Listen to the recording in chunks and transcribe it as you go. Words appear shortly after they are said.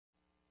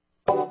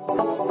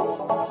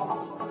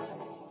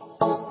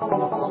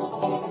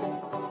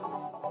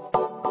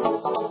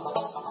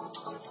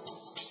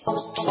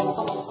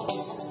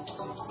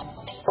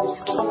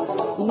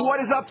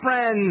What is up,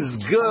 friends?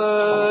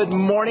 Good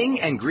morning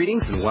and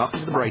greetings and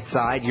welcome to The Bright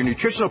Side, your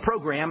nutritional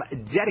program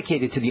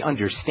dedicated to the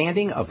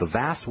understanding of the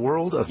vast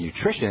world of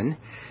nutrition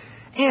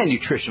and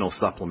nutritional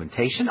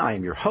supplementation. I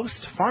am your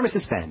host,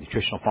 Pharmacist Ben,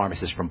 nutritional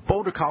pharmacist from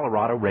Boulder,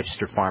 Colorado,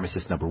 registered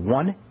pharmacist number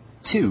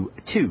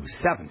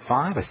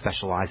 12275. I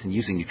specialize in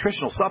using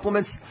nutritional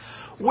supplements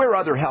where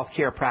other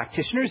healthcare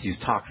practitioners use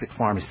toxic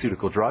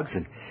pharmaceutical drugs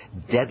and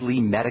deadly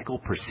medical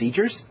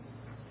procedures.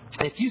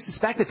 If you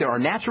suspect that there are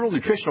natural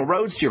nutritional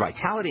roads to your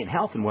vitality and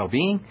health and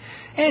well-being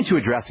and to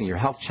addressing your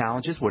health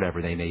challenges,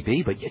 whatever they may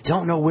be, but you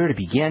don't know where to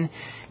begin,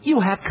 you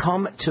have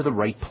come to the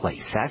right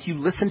place. As you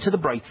listen to The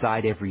Bright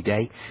Side every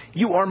day,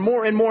 you are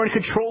more and more in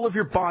control of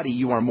your body.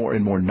 You are more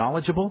and more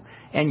knowledgeable,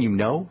 and you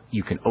know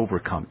you can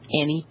overcome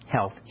any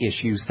health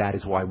issues. That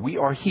is why we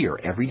are here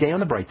every day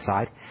on The Bright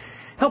Side,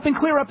 helping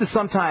clear up the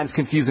sometimes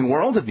confusing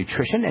world of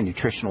nutrition and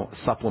nutritional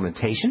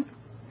supplementation.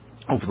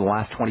 Over the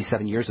last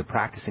 27 years of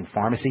practicing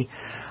pharmacy,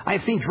 I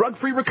have seen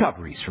drug-free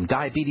recoveries from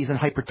diabetes and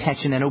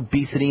hypertension and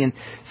obesity and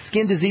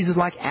skin diseases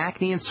like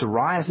acne and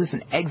psoriasis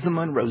and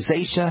eczema and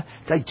rosacea,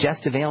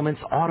 digestive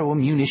ailments,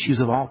 autoimmune issues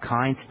of all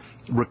kinds.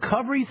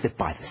 Recoveries that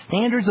by the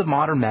standards of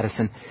modern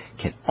medicine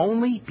can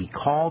only be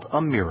called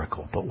a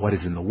miracle. But what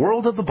is in the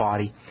world of the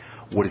body,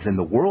 what is in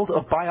the world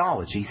of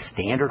biology,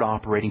 standard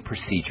operating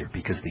procedure,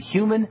 because the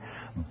human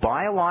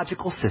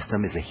biological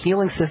system is a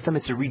healing system,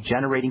 it's a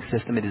regenerating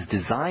system, it is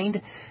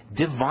designed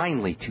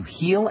divinely to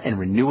heal and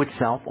renew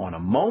itself on a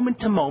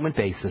moment-to-moment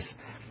basis.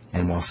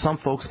 And while some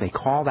folks may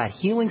call that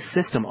healing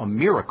system a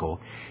miracle,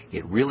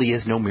 it really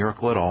is no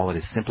miracle at all. It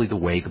is simply the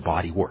way the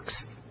body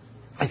works.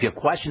 If you have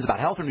questions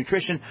about health or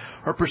nutrition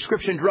or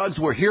prescription drugs,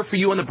 we're here for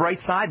you on The Bright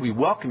Side. We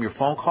welcome your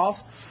phone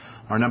calls.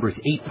 Our number is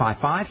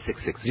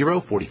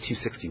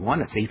 855-660-4261.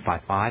 That's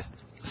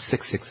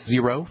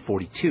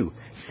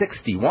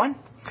 855-660-4261.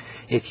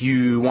 If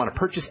you want to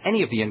purchase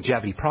any of the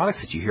longevity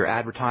products that you hear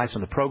advertised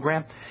on the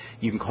program,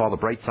 you can call the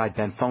Bright Side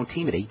Ben phone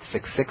team at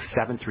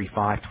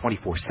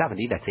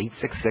 866-735-2470. That's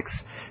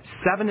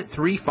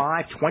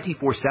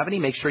 866-735-2470.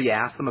 Make sure you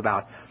ask them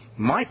about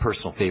my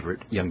personal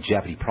favorite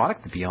longevity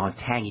product, the Beyond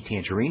Tangy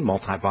Tangerine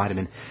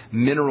Multivitamin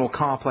Mineral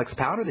Complex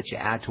Powder that you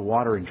add to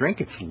water and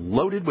drink. It's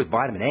loaded with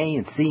vitamin A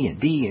and C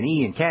and D and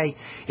E and K.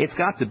 It's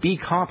got the B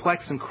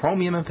complex and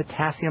chromium and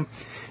potassium.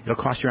 It'll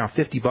cost you around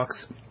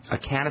 $50 a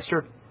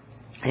canister.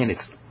 And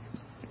it's,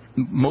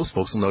 most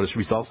folks will notice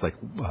results like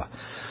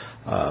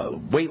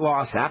weight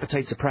loss,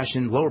 appetite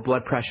suppression, lower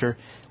blood pressure,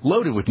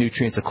 loaded with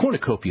nutrients, a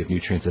cornucopia of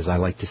nutrients, as I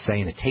like to say,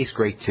 and it tastes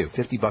great, too.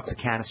 $50 a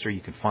canister.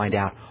 You can find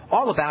out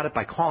all about it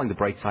by calling the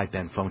Bright Side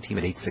Ben phone team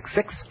at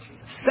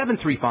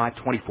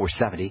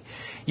 866-735-2470.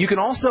 You can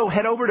also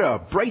head over to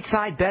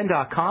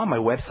brightsideben.com, my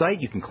website.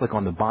 You can click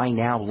on the Buy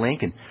Now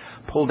link and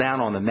pull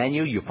down on the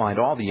menu. You'll find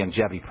all the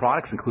longevity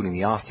products, including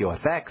the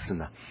OsteoFX and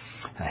the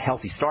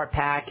Healthy Start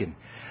Pack and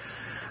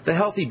the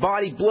Healthy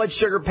Body Blood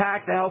Sugar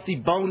Pack, the Healthy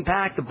Bone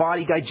Pack, the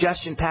Body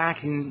Digestion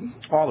Pack, and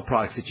all the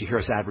products that you hear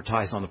us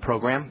advertise on the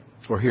program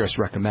or hear us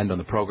recommend on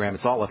the program.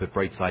 It's all up at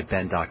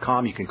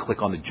brightsideben.com. You can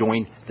click on the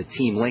Join the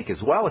Team link as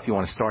well if you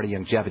want to start a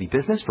longevity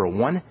business for a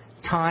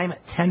one-time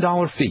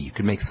 $10 fee. You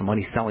can make some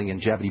money selling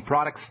longevity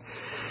products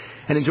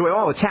and enjoy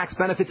all the tax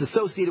benefits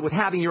associated with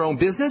having your own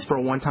business for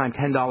a one-time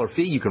 $10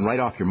 fee. You can write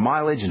off your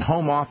mileage and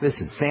home office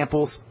and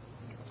samples.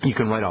 You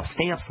can write off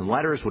stamps and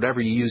letters, whatever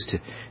you use to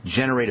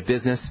generate a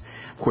business.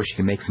 Of course, you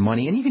can make some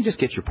money, and you can just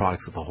get your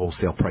products at the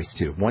wholesale price,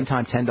 too.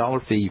 One-time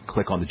 $10 fee. You can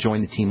click on the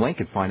Join the Team link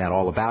and find out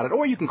all about it.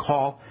 Or you can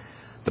call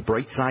the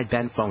Bright Side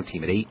Ben phone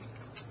team at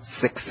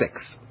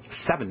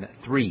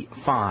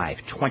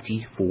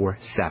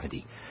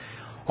 866-735-2470.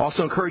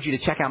 Also encourage you to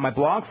check out my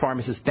blog,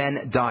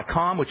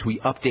 pharmacistben.com, which we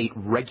update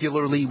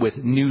regularly with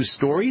news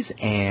stories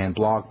and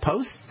blog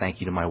posts. Thank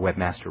you to my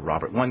webmaster,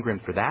 Robert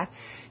Lundgren, for that.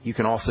 You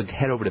can also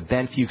head over to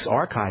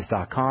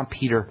benfuchsarchives.com.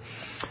 Peter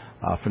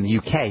from the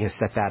UK has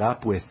set that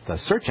up with a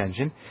search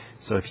engine.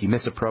 So if you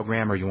miss a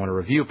program or you want to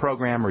review a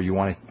program or you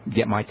want to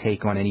get my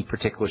take on any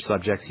particular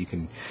subjects, you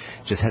can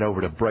just head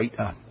over to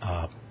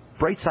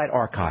Brightside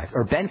Archives,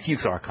 or Ben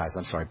Fuchs Archives,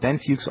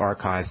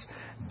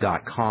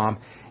 benfuchsarchives.com.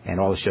 And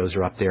all the shows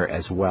are up there,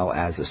 as well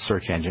as a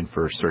search engine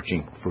for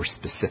searching for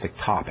specific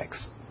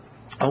topics.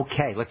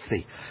 Okay, let's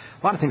see.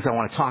 A lot of things I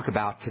want to talk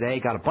about today.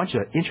 Got a bunch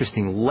of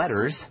interesting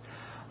letters.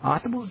 I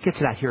think we'll get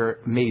to that here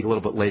maybe a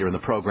little bit later in the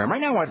program.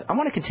 Right now, I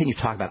want to continue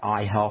talking about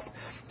eye health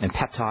and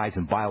peptides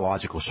and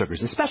biological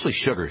sugars, especially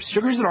sugars.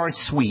 Sugars that aren't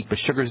sweet, but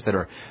sugars that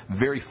are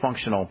very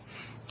functional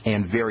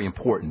and very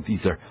important.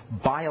 These are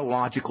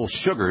biological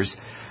sugars.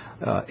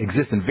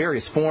 Exist in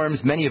various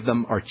forms. Many of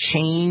them are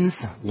chains,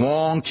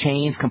 long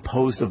chains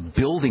composed of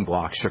building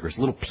block sugars,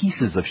 little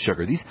pieces of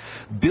sugar. These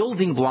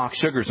building block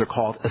sugars are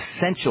called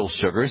essential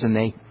sugars, and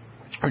they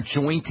are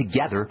joined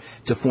together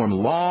to form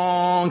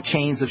long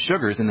chains of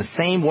sugars in the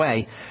same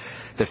way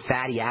that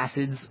fatty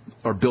acids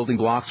are building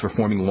blocks for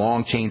forming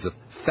long chains of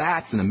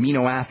fats, and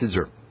amino acids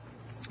are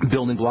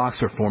building blocks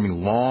for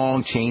forming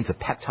long chains of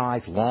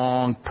peptides,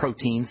 long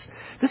proteins.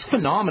 This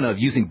phenomena of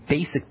using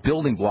basic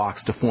building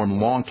blocks to form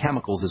long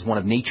chemicals is one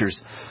of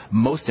nature's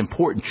most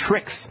important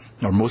tricks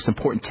or most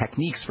important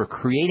techniques for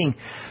creating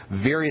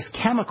various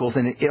chemicals,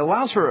 and it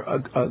allows for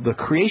the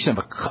creation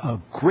of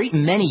a great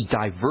many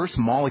diverse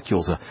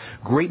molecules, a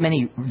great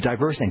many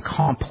diverse and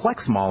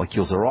complex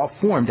molecules that are all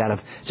formed out of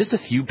just a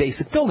few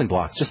basic building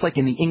blocks. Just like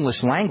in the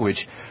English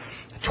language,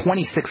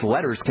 26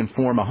 letters can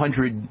form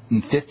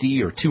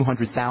 150 or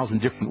 200,000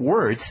 different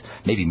words,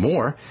 maybe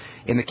more.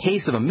 In the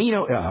case of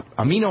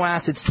amino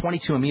acids,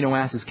 22 amino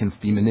acids can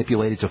be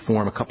manipulated to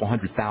form a couple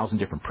 100,000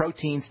 different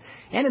proteins.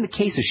 And in the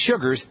case of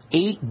sugars,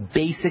 8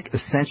 basic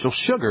essential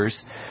sugars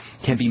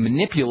can be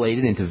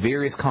manipulated into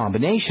various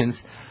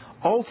combinations,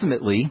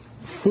 ultimately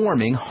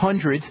forming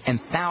hundreds and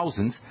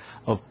thousands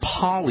of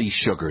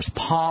polysugars,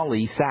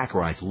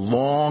 polysaccharides,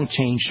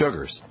 long-chain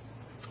sugars.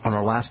 On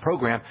our last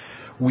program,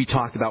 we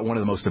talked about one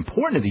of the most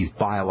important of these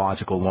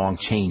biological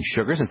long-chain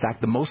sugars, in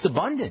fact, the most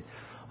abundant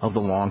of the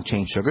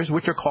long-chain sugars,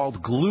 which are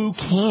called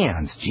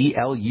glucans,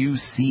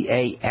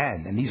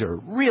 Glucan. And these are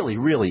really,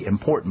 really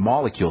important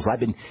molecules. I've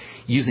been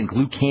using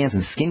glucans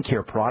in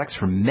skincare products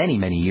for many,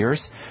 many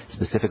years,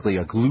 specifically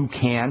a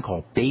glucan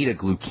called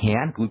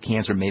beta-glucan.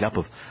 Glucans are made up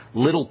of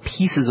little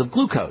pieces of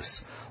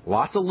glucose.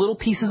 Lots of little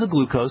pieces of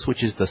glucose,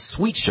 which is the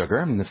sweet sugar,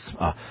 and this,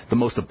 the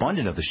most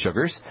abundant of the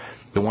sugars,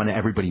 the one that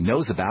everybody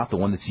knows about, the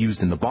one that's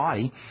used in the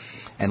body.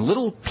 And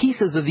little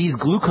pieces of these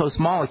glucose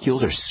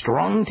molecules are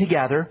strung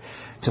together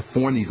to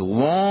form these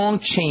long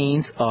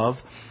chains of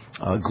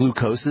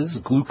glucose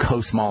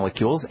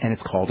molecules, and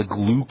it's called a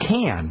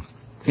glucan.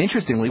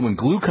 Interestingly, when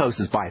glucose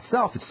is by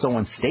itself, it's so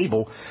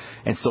unstable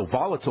and so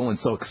volatile and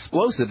so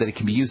explosive that it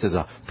can be used as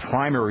a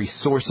primary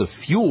source of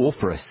fuel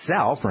for a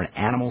cell, for an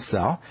animal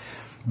cell.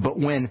 But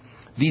when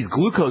these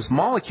glucose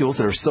molecules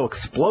that are so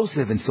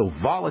explosive and so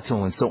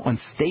volatile and so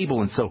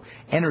unstable and so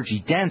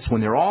energy dense,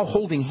 when they're all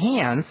holding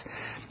hands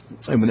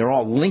and when they're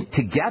all linked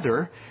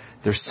together,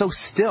 they're so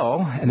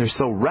still and they're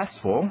so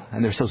restful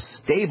and they're so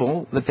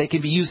stable that they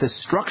can be used as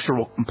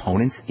structural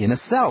components in a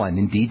cell. And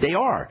indeed they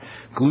are.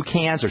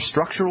 Glucans are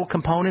structural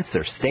components.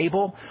 They're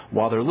stable.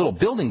 While they're little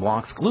building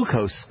blocks,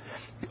 glucose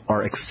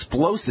are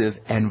explosive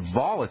and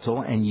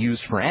volatile and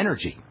used for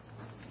energy.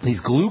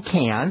 These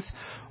glucans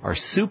are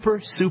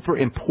super, super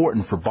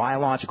important for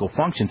biological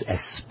functions,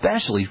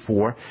 especially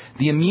for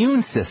the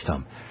immune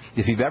system.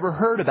 If you've ever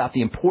heard about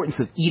the importance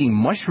of eating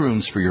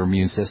mushrooms for your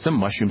immune system,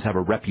 mushrooms have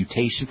a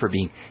reputation for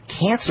being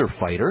cancer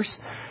fighters.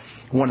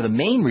 One of the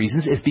main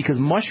reasons is because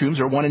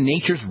mushrooms are one of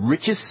nature's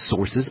richest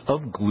sources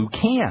of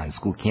glucans.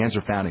 Glucans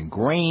are found in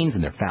grains,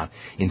 and they're found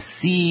in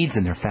seeds,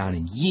 and they're found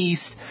in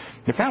yeast.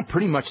 They're found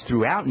pretty much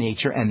throughout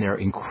nature, and they're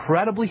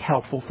incredibly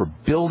helpful for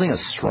building a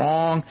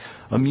strong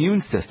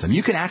immune system.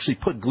 You can actually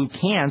put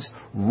glucans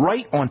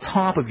right on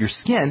top of your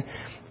skin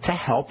to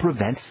help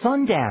prevent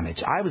sun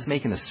damage. I was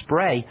making a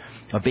spray,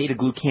 a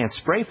beta-glucan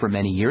spray for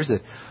many years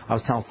that I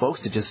was telling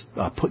folks to just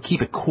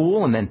keep it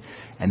cool, and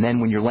then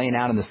when you're laying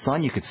out in the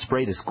sun, you could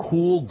spray this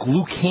cool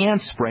glucan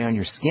spray on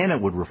your skin.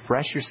 It would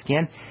refresh your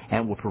skin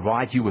and would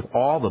provide you with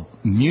all the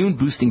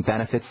immune-boosting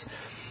benefits,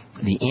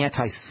 the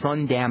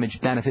anti-sun damage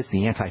benefits,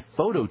 the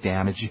anti-photo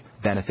damage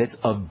benefits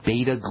of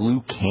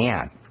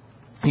beta-glucan.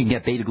 You can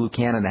get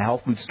beta-glucan in the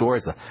health food store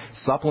as a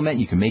supplement.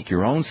 You can make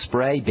your own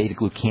spray.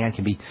 Beta-glucan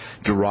can be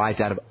derived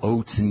out of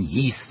oats and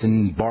yeast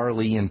and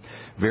barley and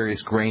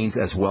various grains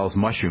as well as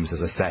mushrooms,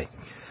 as I say.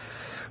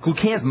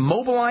 Glucans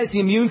mobilize the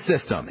immune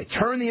system. They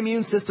turn the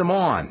immune system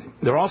on.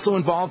 They're also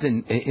involved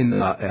in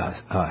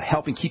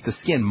helping keep the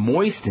skin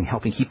moist and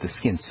helping keep the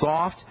skin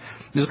soft.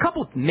 There's a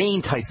couple of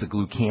main types of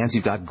glucans.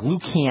 You've got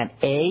glucan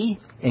A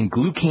and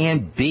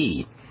glucan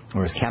B,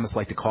 or as chemists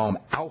like to call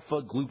them,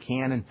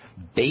 alpha-glucan and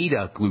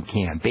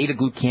beta-glucan.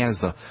 Beta-glucan is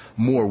the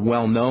more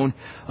well-known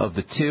of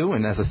the two,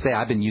 and as I say,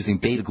 I've been using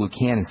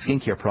beta-glucan in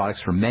skincare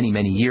products for many,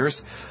 many years.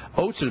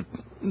 Oats are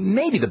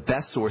maybe the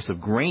best source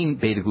of grain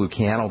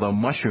beta-glucan, although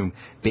mushroom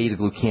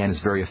beta-glucan is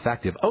very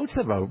effective. Oats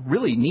have a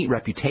really neat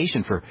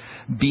reputation for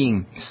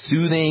being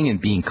soothing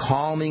and being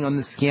calming on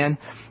the skin.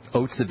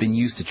 Oats have been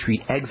used to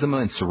treat eczema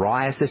and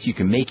psoriasis. You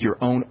can make your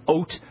own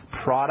oat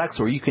products,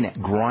 or you can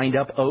grind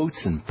up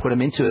oats and put them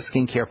into a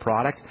skincare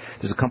product.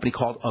 There's a company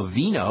called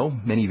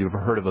Aveeno. Many of you have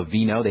heard of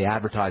Aveeno. They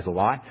advertise a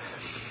lot.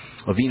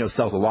 Aveeno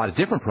sells a lot of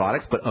different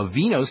products, but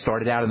Aveeno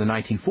started out in the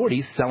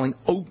 1940s selling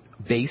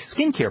oat-based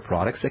skincare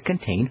products that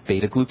contained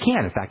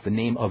beta-glucan. In fact, the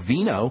name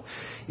Aveeno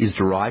is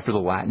derived from the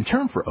Latin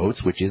term for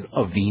oats, which is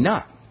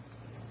avena.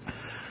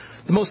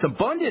 The most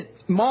abundant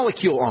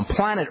molecule on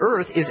planet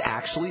Earth is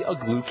actually a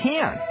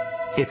glucan.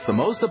 It's the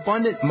most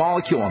abundant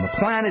molecule on the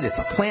planet. It's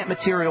a plant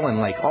material, and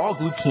like all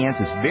glucans,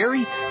 is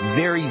very,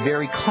 very,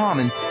 very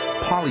common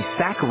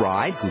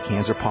polysaccharide.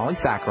 Glucans are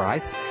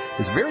polysaccharides.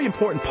 This very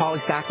important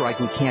polysaccharide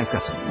glucan's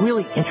got some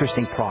really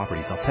interesting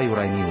properties. I'll tell you what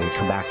I mean when we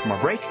come back from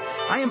our break.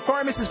 I am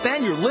Pharmacist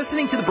Ben. You're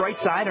listening to The Bright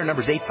Side. Our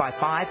number is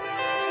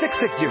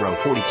 855-660-4261.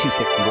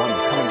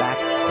 We're coming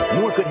back with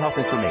more good health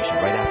information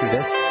right after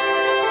this.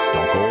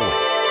 Don't go away.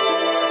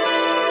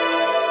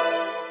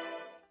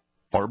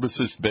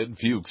 Pharmacist Ben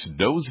Fuchs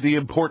knows the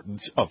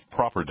importance of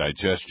proper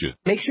digestion.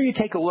 Make sure you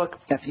take a look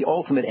at the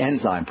Ultimate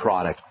Enzyme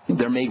product.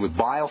 They're made with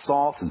bile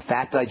salts and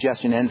fat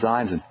digestion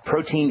enzymes and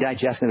protein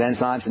digestive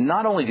enzymes. And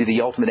not only do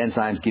the Ultimate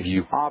Enzymes give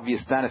you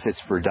obvious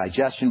benefits for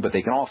digestion, but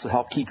they can also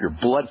help keep your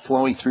blood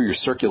flowing through your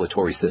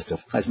circulatory system.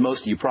 As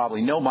most of you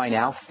probably know by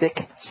now, thick,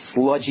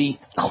 sludgy,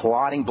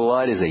 clotting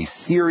blood is a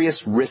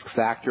serious risk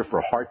factor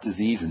for heart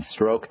disease and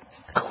stroke.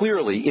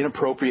 Clearly,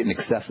 inappropriate and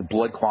excessive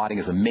blood clotting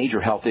is a major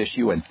health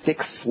issue, and thick,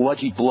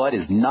 sludgy blood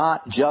is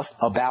not just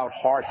about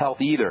heart health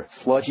either.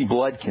 Sludgy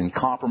blood can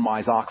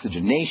compromise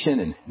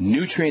oxygenation and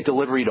nutrient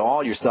delivery to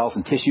all your cells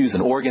and tissues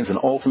and organs and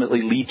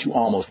ultimately lead to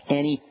almost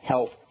any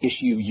health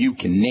issue you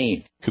can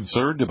name.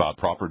 Concerned about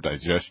proper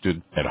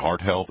digestion and heart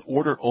health?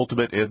 Order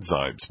Ultimate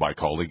Enzymes by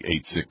calling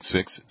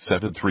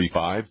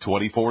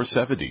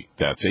 866-735-2470.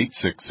 That's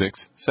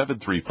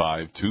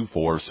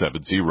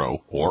 866-735-2470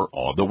 or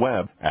on the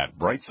web at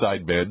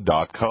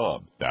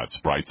brightsideben.com. That's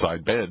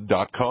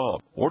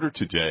brightsideben.com. Order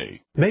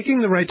today.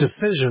 Making the right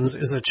decisions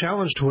is a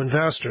challenge to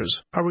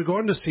investors. Are we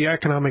going to see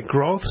economic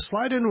growth,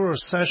 slide into a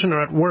recession,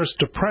 or at worst,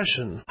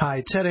 depression?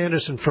 Hi, Ted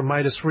Anderson from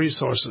Midas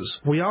Resources.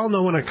 We all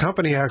know when a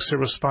company acts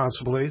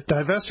irresponsibly,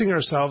 divesting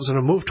ourselves in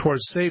a move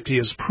towards safety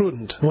is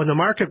prudent. When the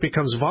market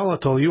becomes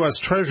volatile, U.S.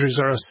 Treasuries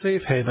are a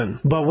safe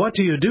haven. But what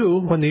do you do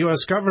when the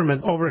U.S.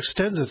 government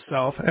overextends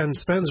itself and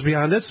spends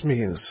beyond its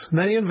means?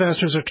 Many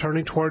investors are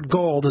turning toward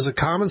gold as a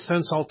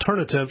common-sense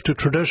alternative to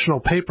traditional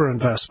paper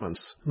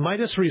investments.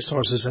 Midas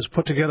Resources has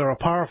put together a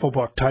powerful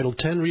book titled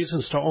 10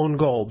 Reasons to Own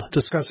Gold,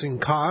 discussing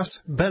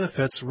costs,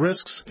 benefits,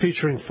 risks,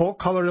 featuring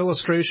full-color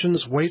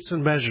illustrations, weights,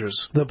 and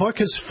measures. The book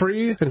is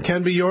free and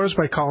can be yours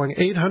by calling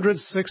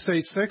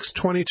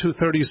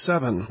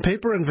 800-686-2237.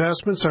 Paper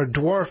investments are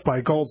dwarfed by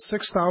gold's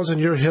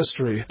 6,000-year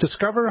history.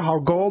 Discover how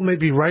gold may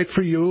be right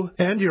for you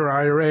and your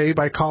IRA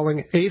by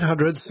calling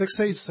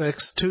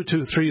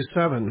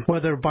 800-686-2237.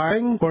 Whether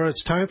buying or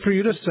it's time for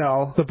you to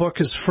sell, the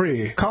book is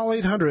free. Call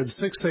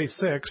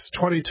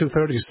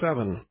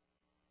 800-686-2237.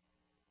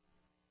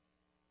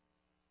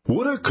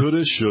 Woulda,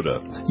 coulda,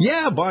 shoulda.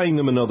 Yeah, buying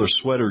them another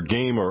sweater,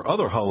 game, or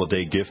other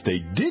holiday gift they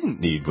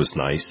didn't need was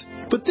nice.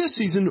 But this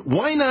season,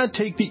 why not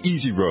take the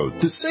easy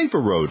road, the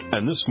safer road,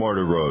 and the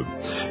smarter road?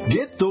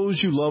 Get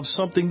those you love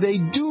something they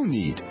do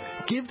need.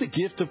 Give the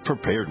gift of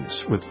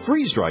preparedness with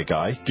Freeze Dry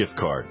Guy gift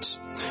cards.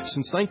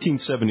 Since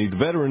 1970, the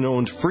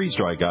veteran-owned Freeze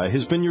Dry Guy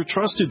has been your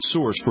trusted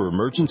source for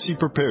emergency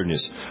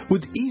preparedness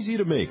with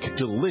easy-to-make,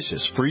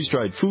 delicious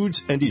freeze-dried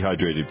foods and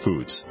dehydrated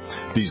foods.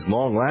 These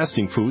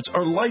long-lasting foods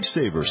are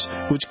lifesavers,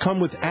 which come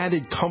with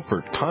added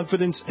comfort,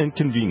 confidence, and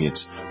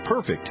convenience,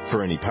 perfect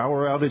for any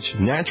power outage,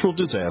 natural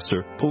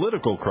disaster,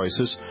 political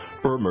crisis,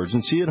 or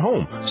emergency at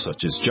home,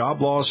 such as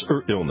job loss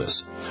or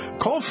illness.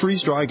 Call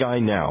Freeze Dry Guy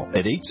now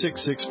at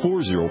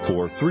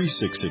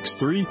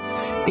 866-404-3663,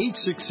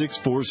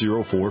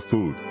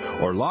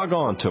 866-404-FOOD, or log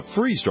on to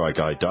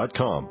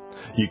freezedryguy.com.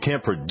 You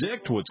can't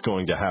predict what's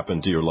going to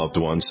happen to your loved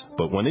ones,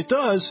 but when it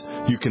does,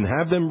 you can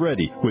have them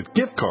ready with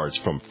gift cards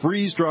from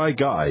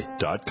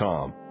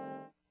freezedryguy.com.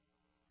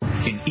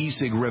 An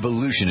e-cig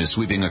revolution is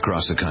sweeping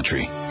across the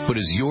country. But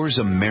is yours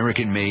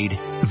American-made?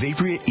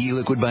 Vaporeate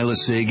e-liquid by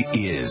LeSig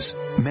is.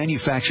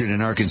 Manufactured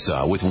in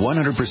Arkansas with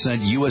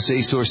 100%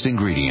 USA-sourced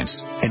ingredients.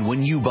 And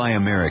when you buy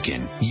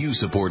American, you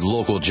support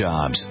local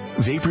jobs.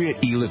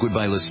 Vaporeate e-liquid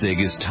by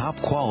LeSig is top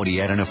quality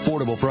at an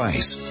affordable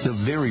price. The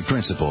very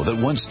principle that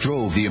once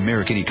drove the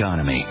American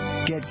economy.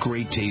 Get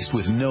great taste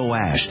with no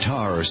ash,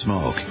 tar, or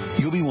smoke.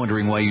 You'll be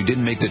wondering why you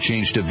didn't make the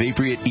change to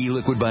Vaporeate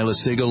e-liquid by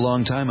LeSig a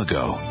long time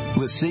ago.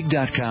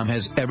 LeSig.com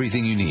has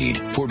everything you need,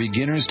 for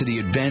beginners to the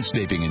advanced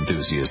vaping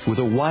enthusiast, with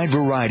a wide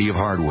variety of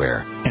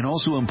hardware, and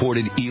also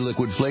imported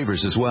e-liquid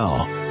flavors as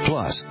well.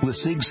 Plus,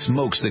 LeSig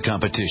smokes the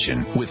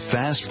competition with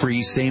fast,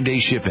 free, same-day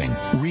shipping,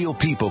 real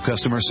people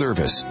customer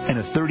service, and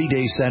a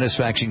 30-day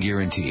satisfaction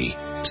guarantee.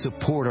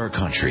 Support our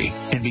country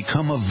and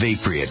become a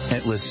Vaporeate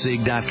at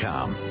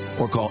LeSig.com.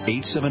 Or call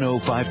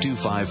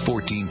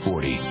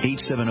 870-525-1440,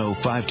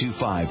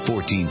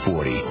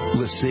 870-525-1440.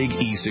 LeSig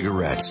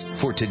e-cigarettes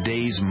for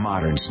today's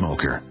modern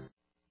smoker.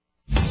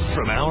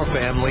 From our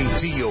family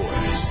to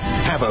yours,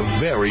 have a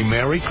very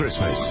Merry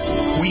Christmas.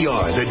 We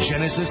are the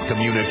Genesis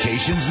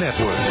Communications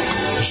Network,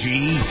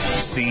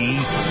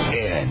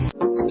 GCN.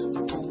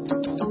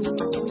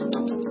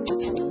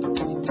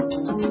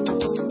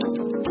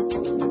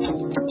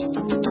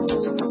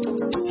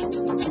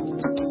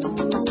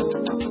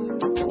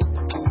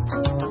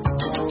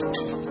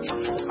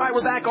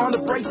 We're back on the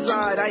bright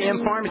side. I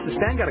am Pharmacist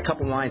Ben. Got a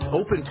couple lines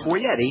open for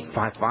you at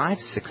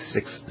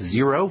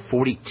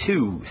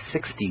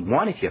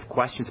 855-660-4261. If you have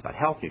questions about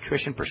health,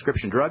 nutrition,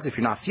 prescription drugs, if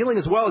you're not feeling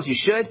as well as you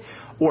should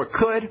or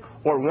could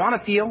or want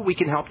to feel, we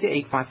can help you.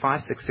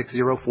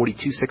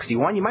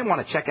 855-660-4261. You might want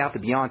to check out the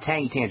Beyond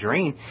Tangy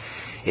Tangerine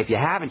if you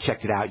haven't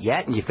checked it out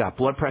yet and you've got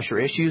blood pressure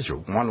issues or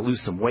want to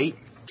lose some weight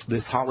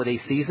this holiday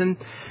season.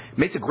 It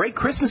makes a great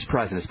Christmas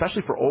present,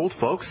 especially for old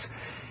folks.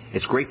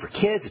 It's great for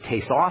kids. It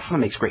tastes awesome. It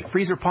makes great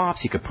freezer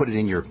pops. You could put it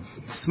in your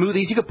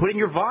smoothies. You could put it in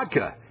your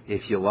vodka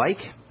if you like.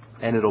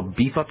 And it'll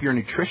beef up your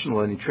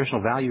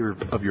nutritional value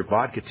of your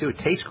vodka, too. It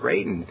tastes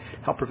great and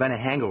help prevent a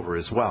hangover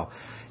as well.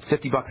 It's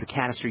 $50 a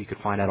canister. You can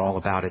find out all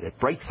about it at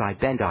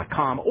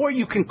brightsideben.com, or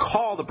you can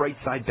call the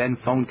Brightside Ben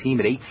phone team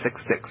at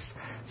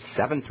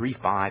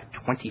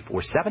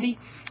 866-735-2470.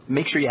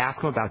 Make sure you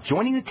ask them about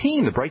joining the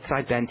team, the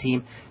Brightside Ben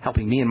team,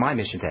 helping me in my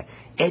mission to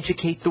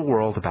educate the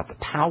world about the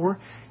power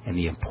and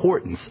the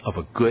importance of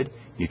a good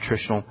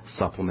nutritional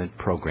supplement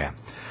program.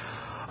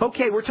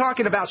 Okay, we're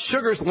talking about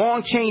sugars,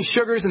 long-chain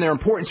sugars, and their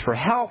importance for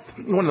health.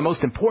 One of the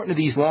most important of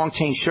these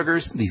long-chain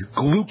sugars, these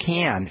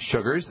glucan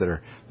sugars that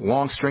are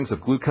long strings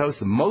of glucose,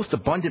 the most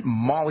abundant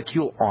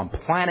molecule on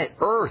planet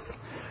Earth.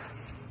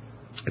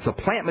 It's a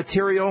plant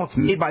material. It's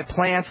made by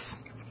plants.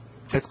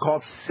 It's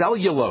called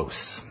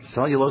cellulose.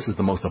 Cellulose is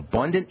the most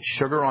abundant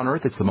sugar on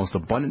Earth. It's the most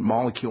abundant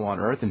molecule on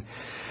Earth. And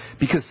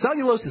because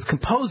cellulose is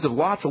composed of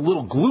lots of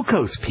little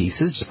glucose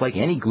pieces, just like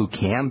any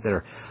glucan,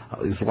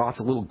 there's lots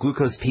of little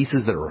glucose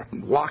pieces that are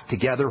locked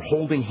together,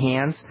 holding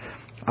hands.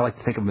 I like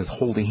to think of them as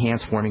holding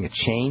hands, forming a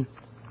chain.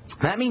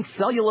 That means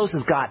cellulose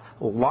has got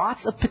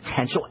lots of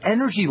potential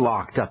energy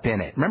locked up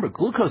in it. Remember,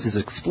 glucose is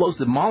an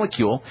explosive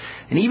molecule,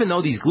 and even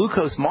though these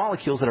glucose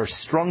molecules that are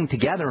strung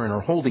together and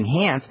are holding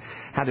hands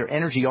have their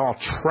energy all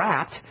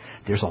trapped,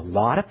 there's a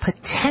lot of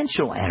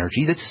potential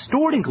energy that's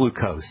stored in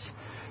glucose.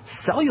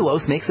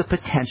 Cellulose makes a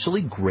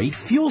potentially great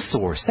fuel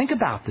source. Think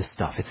about this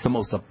stuff. It's the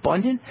most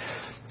abundant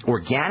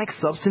organic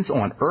substance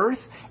on Earth,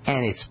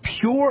 and it's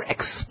pure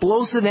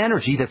explosive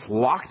energy that's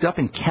locked up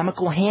in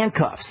chemical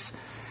handcuffs.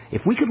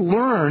 If we could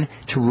learn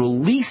to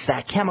release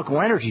that chemical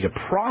energy to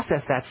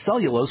process that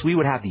cellulose, we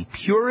would have the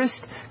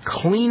purest,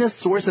 cleanest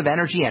source of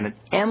energy and an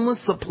endless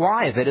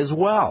supply of it as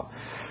well.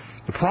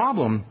 The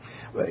problem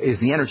is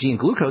the energy in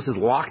glucose is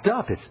locked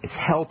up. It's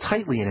held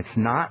tightly, and it's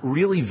not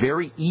really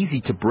very easy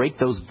to break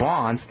those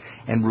bonds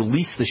and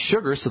release the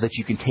sugar so that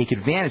you can take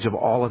advantage of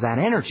all of that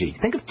energy.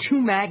 Think of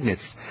two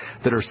magnets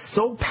that are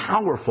so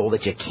powerful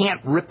that you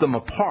can't rip them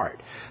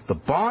apart. The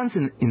bonds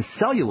in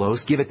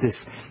cellulose give it this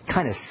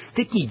kind of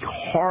sticky,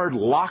 hard,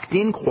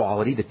 locked-in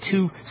quality the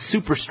two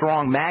super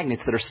strong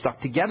magnets that are stuck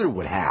together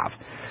would have.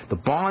 The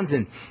bonds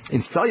in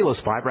cellulose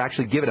fiber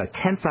actually give it a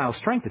tensile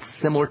strength that's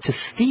similar to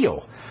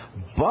steel.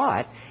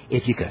 But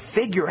if you could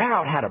figure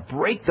out how to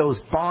break those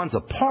bonds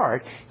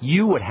apart,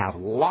 you would have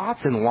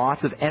lots and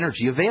lots of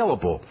energy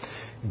available.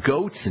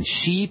 Goats and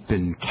sheep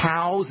and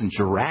cows and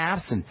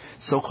giraffes and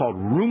so-called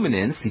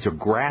ruminants, these are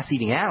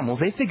grass-eating animals,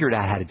 they figured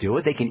out how to do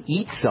it. They can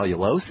eat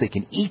cellulose, they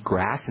can eat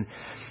grass, and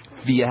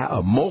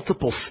via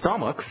multiple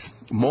stomachs,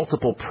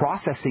 multiple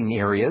processing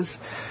areas,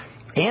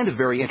 and a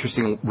very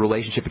interesting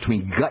relationship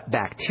between gut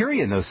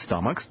bacteria in those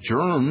stomachs,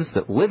 germs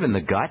that live in the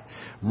gut.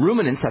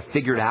 Ruminants have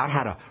figured out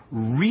how to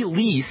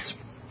release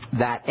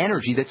that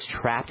energy that's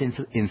trapped in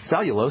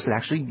cellulose and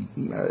actually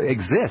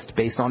exist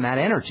based on that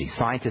energy.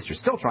 Scientists are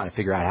still trying to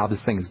figure out how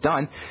this thing is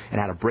done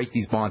and how to break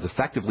these bonds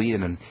effectively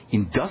in an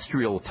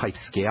industrial type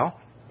scale.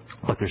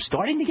 But they're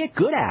starting to get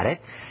good at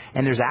it,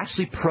 and there's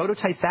actually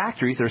prototype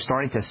factories that are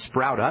starting to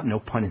sprout up, no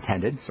pun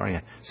intended, starting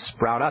to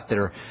sprout up, that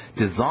are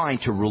designed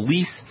to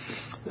release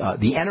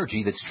the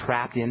energy that's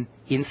trapped in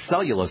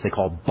cellulose. They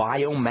call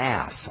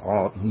biomass,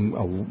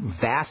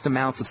 vast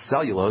amounts of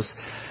cellulose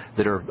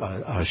that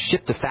are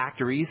shipped to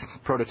factories,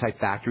 prototype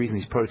factories, and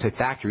these prototype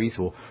factories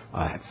will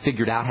have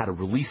figured out how to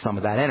release some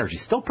of that energy.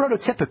 Still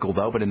prototypical,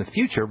 though, but in the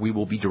future we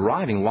will be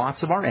deriving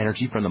lots of our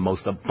energy from the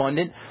most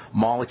abundant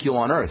molecule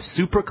on Earth,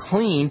 super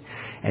clean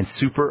and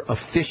super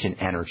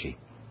efficient energy.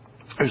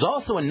 There's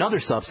also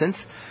another substance,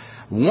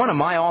 one of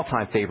my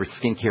all-time favorite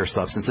skincare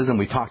substances, and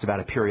we've talked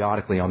about it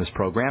periodically on this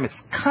program. It's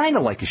kind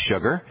of like a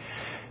sugar,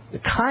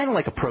 kind of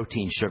like a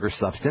protein sugar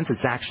substance.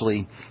 It's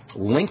actually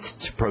linked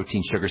to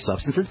protein sugar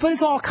substances, but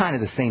it's all kind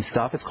of the same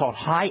stuff. It's called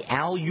high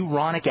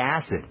hyaluronic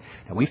acid.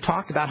 And we've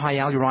talked about high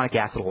hyaluronic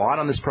acid a lot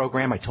on this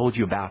program. I told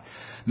you about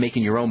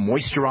making your own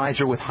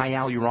moisturizer with high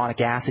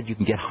hyaluronic acid. You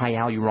can get high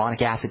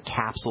hyaluronic acid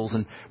capsules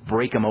and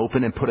break them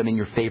open and put them in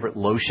your favorite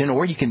lotion,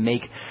 or you can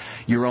make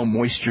your own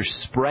moisture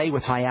spray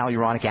with high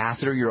hyaluronic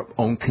acid, or your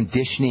own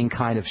conditioning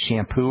kind of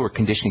shampoo or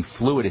conditioning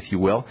fluid, if you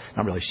will.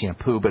 Not really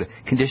shampoo, but a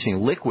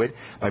conditioning liquid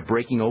by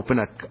breaking open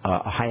a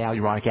high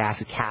hyaluronic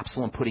acid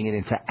capsule and putting it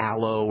into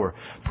aloe or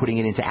putting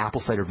it into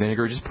apple cider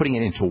vinegar, or just putting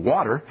it into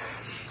water.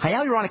 High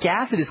hyaluronic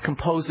acid is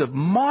composed of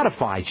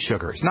modified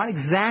sugars, not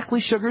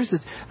exactly sugars,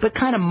 but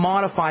kind of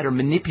modified or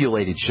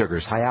manipulated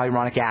sugars. High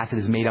hyaluronic acid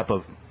is made up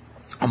of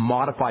a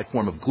modified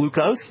form of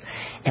glucose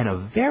and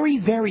a very,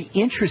 very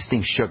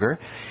interesting sugar,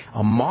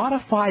 a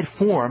modified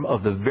form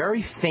of the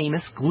very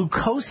famous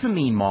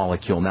glucosamine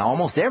molecule. Now,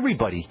 almost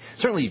everybody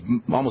listening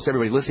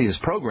to this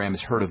program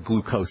has heard of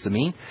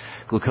glucosamine.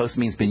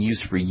 Glucosamine has been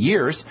used for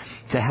years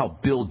to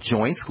help build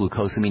joints.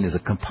 Glucosamine is a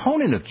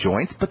component of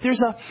joints, but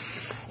there's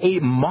a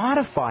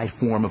modified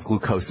form of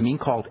glucosamine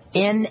called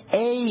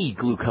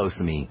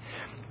N-A-glucosamine.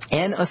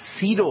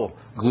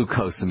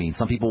 N-acetylglucosamine.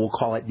 Some people will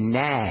call it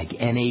NAG,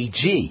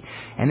 N-A-G.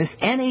 And this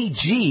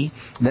NAG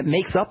that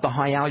makes up the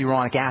high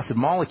hyaluronic acid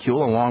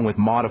molecule along with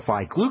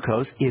modified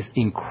glucose is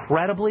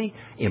incredibly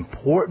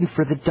important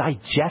for the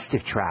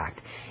digestive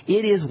tract.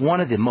 It is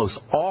one of the most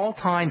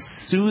all-time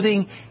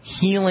soothing,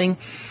 healing,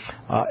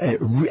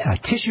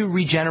 tissue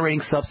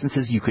regenerating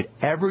substances you could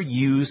ever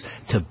use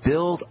to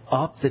build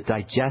up the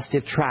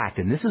digestive tract.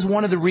 And this is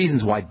one of the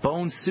reasons why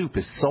bone soup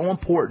is so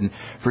important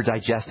for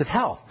digestive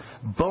health.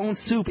 Bone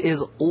soup is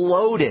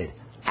loaded,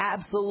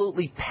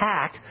 absolutely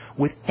packed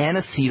with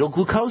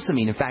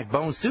N-acetylglucosamine. In fact,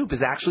 bone soup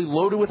is actually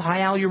loaded with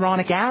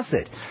hyaluronic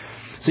acid.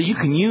 So you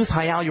can use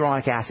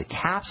hyaluronic acid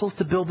capsules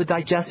to build the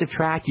digestive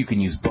tract. You can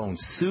use bone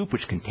soup,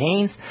 which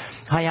contains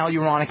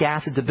hyaluronic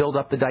acid, to build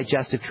up the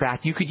digestive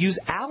tract. You could use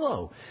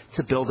aloe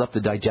to build up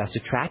the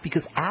digestive tract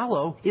because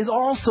aloe is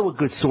also a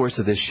good source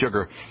of this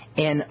sugar,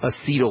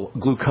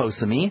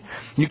 N-acetylglucosamine.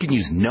 You can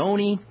use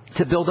noni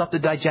to build up the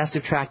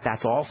digestive tract.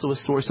 That's also a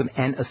source of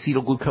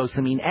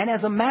N-acetylglucosamine. And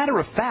as a matter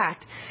of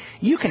fact,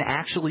 you can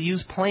actually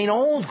use plain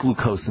old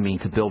glucosamine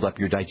to build up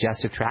your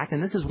digestive tract,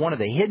 and this is one of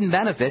the hidden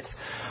benefits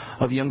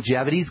of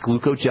Youngevity's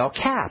Glucogel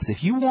caps.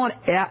 If you want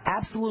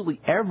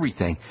absolutely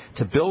everything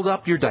to build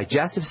up your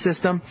digestive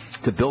system,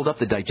 to build up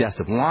the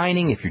digestive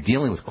lining, if you're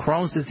dealing with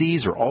Crohn's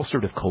disease or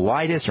ulcerative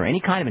colitis or any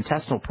kind of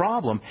intestinal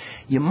problem,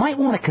 you might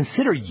want to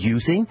consider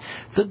using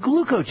the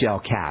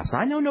Glucogel caps.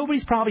 I know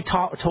nobody's probably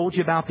told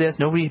you about this.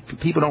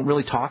 People don't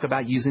really talk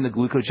about using the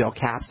Glucogel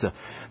caps to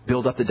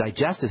build up the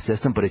digestive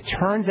system, but it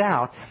turns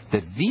out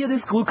that via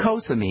this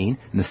glucosamine,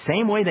 in the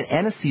same way that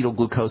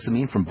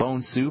N-acetylglucosamine from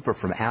bone soup or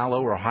from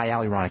aloe or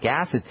hyaluronic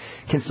acid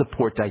can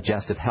support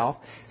digestive health,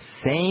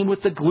 same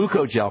with the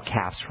Glucogel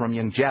caps from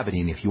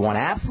Youngevity. And if you want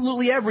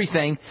absolutely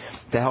everything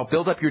to help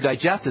build up your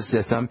digestive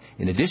system,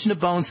 in addition to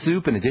bone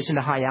soup, in addition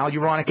to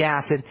hyaluronic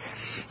acid,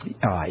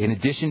 in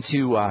addition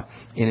to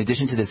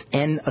this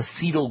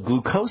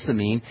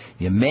N-acetylglucosamine,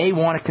 you may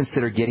want to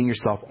consider getting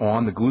yourself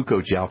on the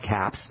Glucogel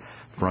caps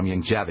from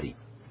Youngevity.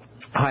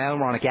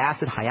 Hyaluronic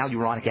acid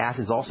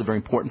is also very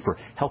important for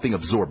helping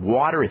absorb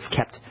water.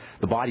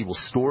 The body will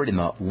store it in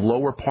the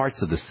lower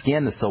parts of the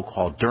skin, the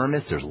so-called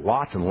dermis. There's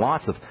lots and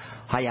lots of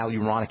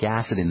hyaluronic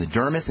acid in the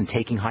dermis, and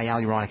taking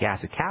hyaluronic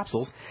acid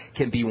capsules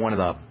can be one of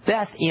the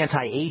best skin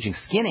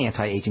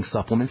anti-aging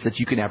supplements that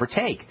you can ever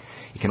take.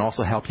 It can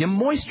also help you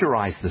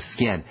moisturize the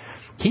skin.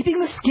 Keeping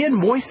the skin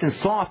moist and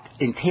soft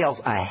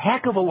entails a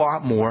heck of a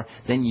lot more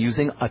than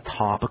using a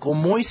topical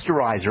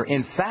moisturizer.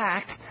 In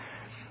fact,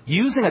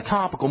 using a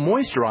topical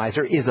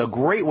moisturizer is a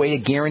great way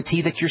to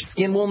guarantee that your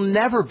skin will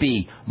never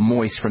be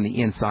moist from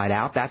the inside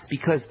out. That's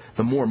because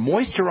the more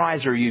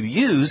moisturizer you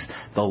use,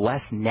 the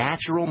less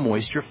natural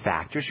moisture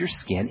factors your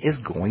skin is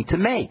going to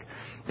make.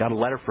 Got a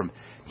letter from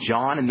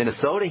John in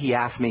Minnesota. He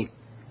asked me,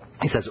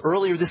 he says,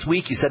 earlier this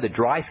week you said that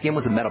dry skin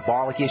was a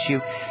metabolic issue.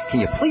 Can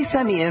you please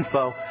send me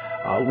info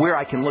where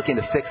I can look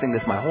into fixing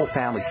this? My whole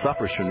family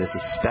suffers from this,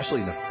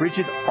 especially in the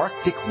frigid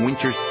Arctic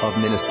winters of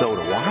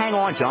Minnesota. Well, hang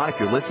on, John, if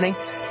you're listening.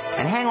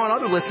 And hang on,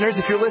 other listeners,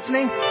 if you're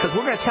listening, because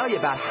we're going to tell you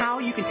about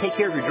how you can take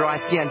care of your dry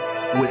skin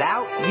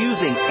without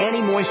using any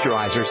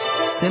moisturizers,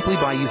 simply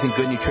by using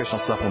good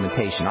nutritional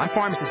supplementation. I'm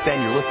Pharmacist Ben.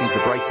 You're listening to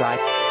The Bright Side.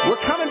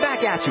 We're coming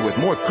back at you with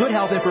more good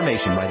health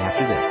information right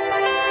after this.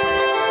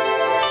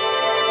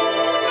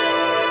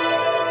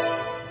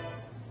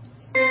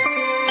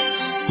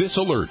 This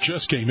alert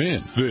just came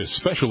in. This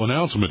special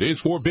announcement is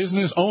for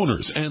business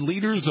owners and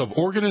leaders of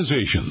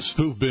organizations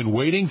who've been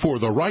waiting for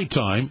the right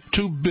time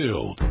to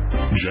build.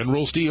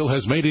 General Steel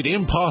has made it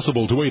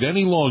impossible to wait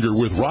any longer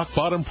with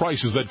rock-bottom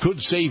prices that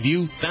could save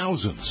you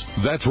thousands.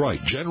 That's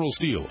right. General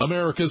Steel,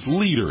 America's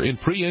leader in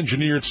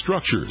pre-engineered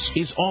structures,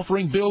 is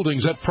offering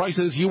buildings at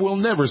prices you will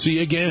never see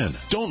again.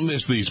 Don't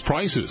miss these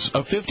prices.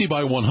 A 50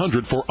 by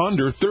 100 for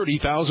under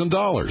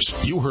 $30,000.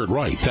 You heard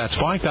right. That's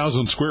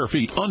 5,000 square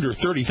feet under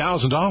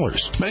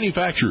 $30,000.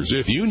 Manufacturers,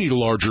 if you need a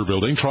larger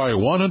building, try a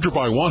 100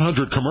 by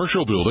 100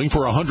 commercial building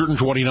for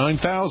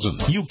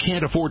 $129,000. You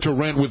can't afford to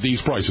rent with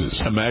these prices.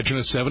 Imagine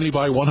a 70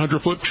 by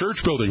 100-foot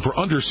church building for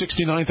under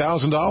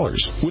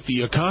 $69,000. With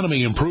the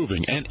economy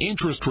improving and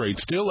interest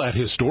rates still at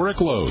historic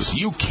lows,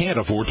 you can't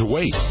afford to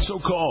wait. So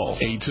call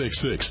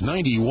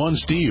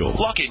 866-91-STEEL.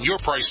 Lock in your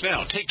price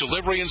now. Take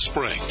delivery in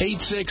spring.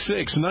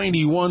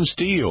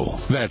 866-91-STEEL.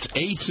 That's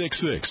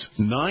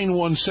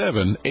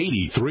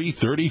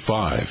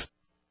 866-917-8335.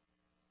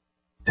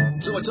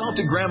 So it's off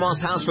to Grandma's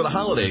house for the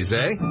holidays,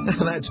 eh?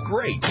 That's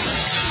great.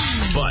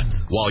 But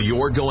while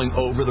you're going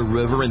over the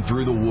river and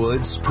through the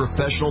woods,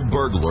 professional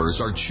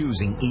burglars are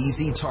choosing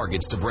easy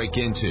targets to break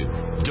into.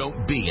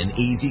 Don't be an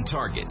easy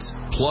target.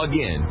 Plug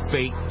in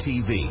Fake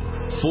TV.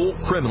 Fool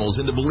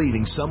criminals into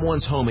believing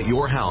someone's home at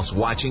your house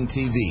watching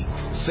TV.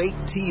 Fake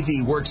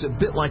TV works a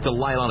bit like the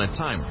light on a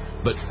timer,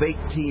 but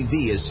Fake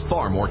TV is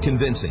far more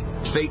convincing.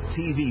 Fake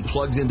TV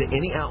plugs into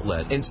any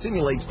outlet and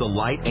simulates the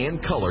light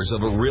and colors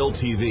of a real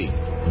TV.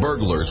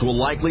 Burglars will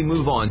likely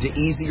move on to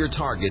easier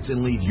targets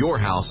and leave your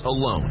house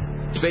alone.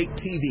 Fake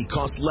TV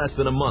costs less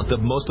than a month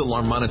of most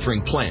alarm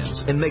monitoring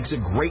plans and makes a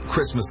great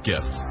Christmas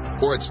gift.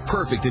 or it's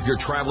perfect if you're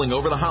traveling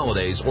over the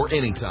holidays or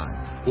anytime.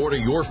 Order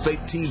your Fake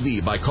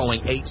TV by calling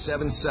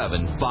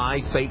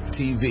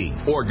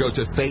 877-5-FAKE-TV or go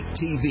to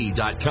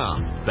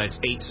faketv.com. That's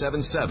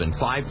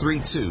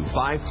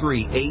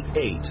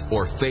 877-532-5388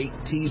 or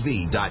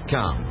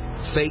faketv.com.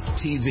 Fake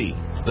TV,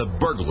 the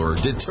burglar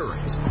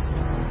deterrent.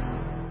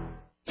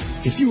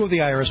 If you owe the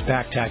IRS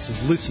back taxes,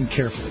 listen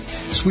carefully.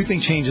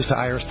 Sweeping changes to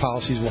IRS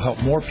policies will help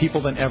more people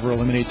than ever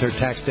eliminate their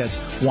tax debts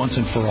once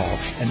and for all.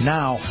 And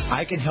now,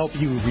 I can help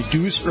you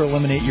reduce or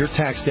eliminate your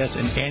tax debts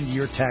and end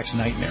your tax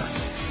nightmare.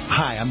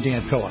 Hi, I'm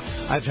Dan Pilla.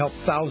 I've helped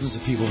thousands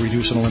of people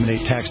reduce and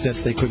eliminate tax debts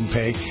they couldn't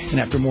pay,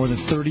 and after more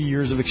than 30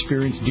 years of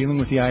experience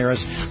dealing with the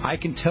IRS, I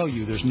can tell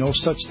you there's no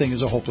such thing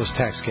as a hopeless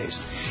tax case.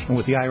 And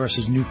with the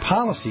IRS's new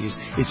policies,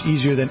 it's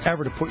easier than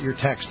ever to put your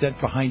tax debt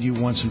behind you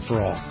once and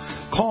for all.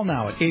 Call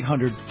now at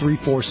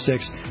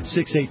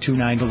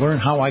 800-346-6829 to learn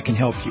how I can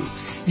help you.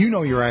 You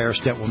know your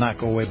IRS debt will not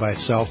go away by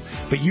itself,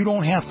 but you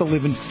don't have to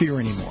live in fear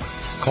anymore.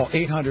 Call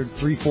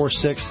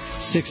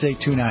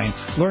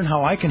 800-346-6829. Learn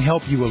how I can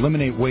help you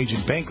eliminate wage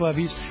and bank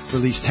levies,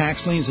 release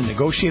tax liens, and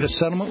negotiate a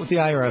settlement with the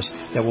IRS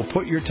that will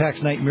put your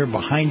tax nightmare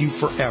behind you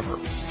forever.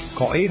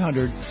 Call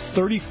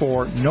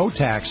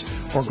 800-34-NO-TAX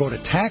or go to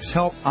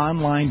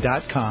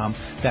taxhelponline.com.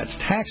 That's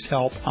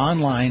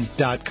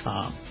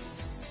taxhelponline.com.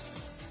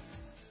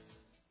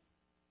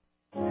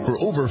 For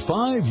over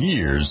 5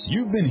 years,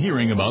 you've been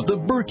hearing about the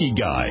Berkey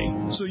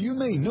Guy, so you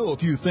may know a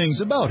few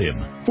things about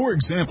him. For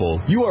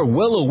example, you are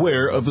well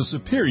aware of the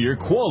superior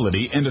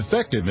quality and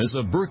effectiveness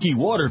of Berkey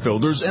water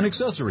filters and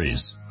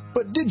accessories.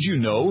 But did you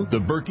know the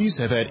Berkeys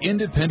have had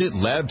independent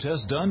lab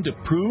tests done to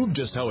prove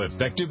just how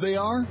effective they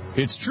are?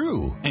 It's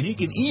true, and he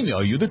can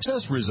email you the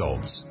test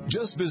results.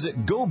 Just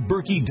visit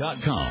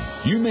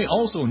GoBerkey.com. You may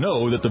also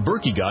know that the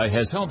Berkey Guy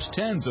has helped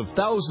tens of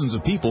thousands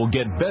of people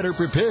get better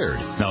prepared.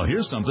 Now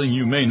here's something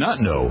you may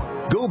not know.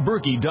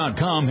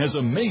 GoBerkey.com has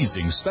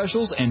amazing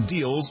specials and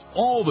deals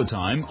all the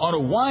time on a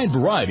wide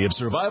variety of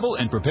survival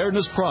and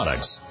preparedness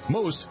products.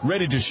 Most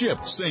ready to ship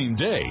same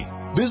day.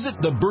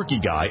 Visit the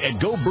Berkey Guy at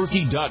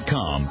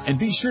GoBerkey.com and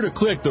be sure to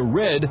click the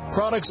red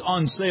Products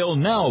on Sale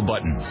Now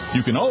button.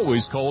 You can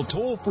always call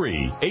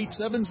toll-free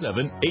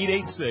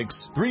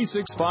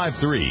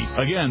 877-886-3653.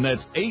 Again,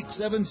 that's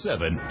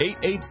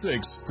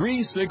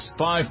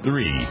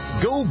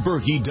 877-886-3653.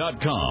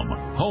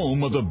 GoBerkey.com,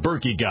 home of the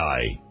Berkey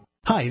Guy.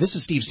 Hi, this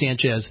is Steve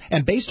Sanchez,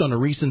 and based on a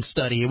recent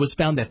study, it was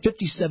found that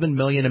 57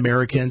 million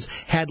Americans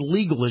had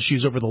legal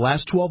issues over the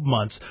last 12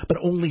 months, but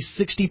only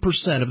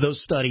 60% of those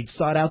studied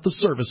sought out the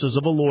services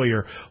of a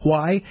lawyer.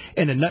 Why?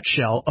 In a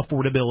nutshell,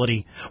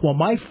 affordability. Well,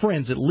 my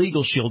friends at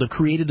Legal Shield have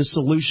created a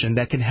solution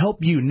that can help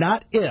you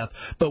not if,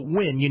 but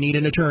when you need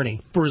an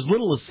attorney. For as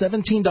little as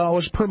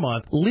 $17 per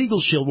month,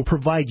 Legal Shield will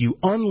provide you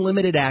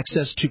unlimited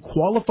access to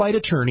qualified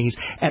attorneys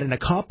at an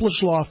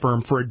accomplished law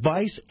firm for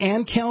advice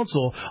and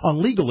counsel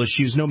on legal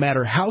issues, no matter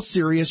how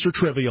serious or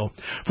trivial.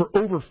 For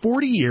over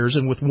 40 years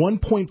and with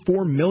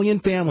 1.4 million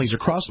families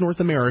across North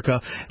America,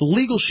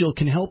 Legal Shield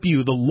can help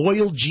you, the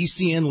loyal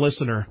GCN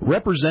listener.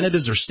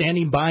 Representatives are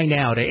standing by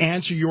now to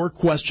answer your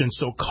questions,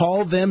 so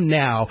call them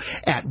now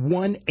at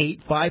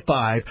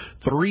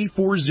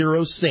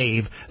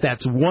 1-855-340-SAVE.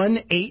 That's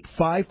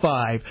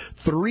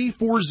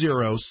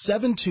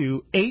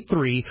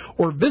 1-855-340-7283,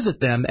 or visit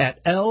them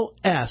at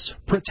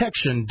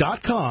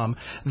lsprotection.com.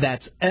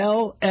 That's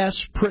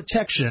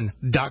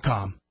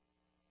lsprotection.com.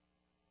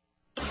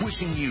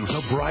 Wishing you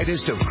the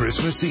brightest of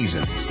Christmas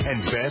seasons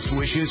and best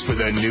wishes for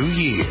the new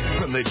year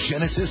from the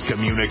Genesis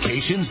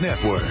Communications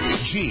Network,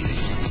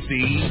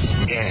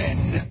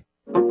 GCN.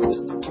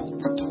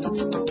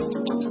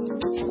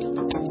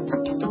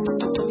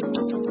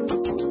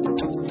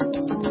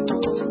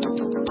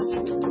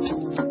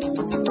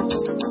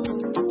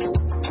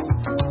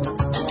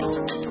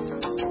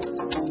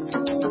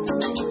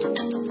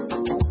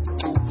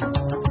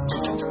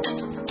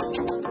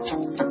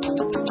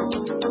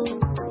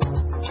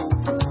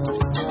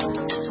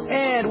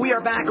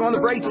 Back on the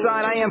bright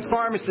side, I am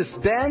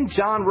Pharmacist Ben.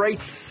 John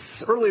writes,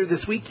 earlier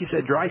this week, he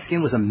said dry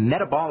skin was a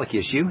metabolic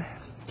issue.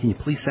 Can you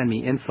please send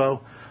me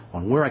info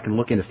on where I can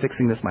look into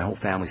fixing this? My whole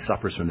family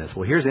suffers from this.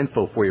 Well, here's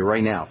info for you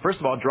right now. First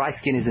of all, dry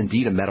skin is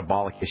indeed a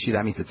metabolic issue.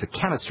 That means it's a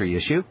chemistry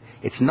issue.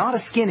 It's not a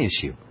skin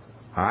issue.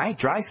 All right?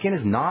 Dry skin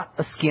is not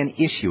a skin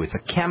issue. It's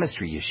a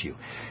chemistry issue.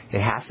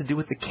 It has to do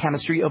with the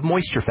chemistry of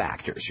moisture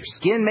factors. Your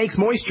skin makes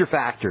moisture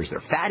factors.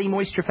 They're fatty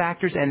moisture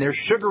factors, and they're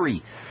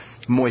sugary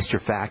moisture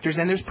factors,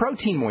 and there's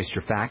protein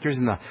moisture factors,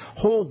 and the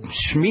whole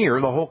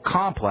schmear, the whole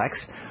complex,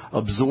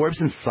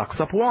 absorbs and sucks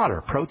up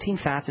water. Protein,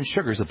 fats, and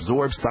sugars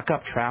absorb, suck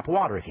up, trap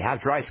water. If you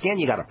have dry skin,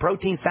 you got a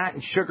protein, fat,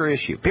 and sugar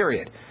issue,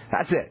 period.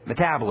 That's it.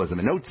 Metabolism.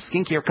 And no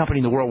skincare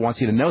company in the world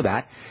wants you to know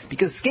that,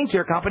 because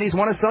skincare companies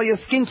want to sell you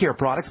skincare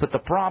products, but the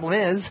problem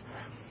is,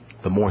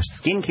 the more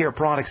skincare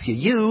products you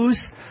use,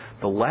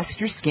 the less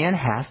your skin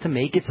has to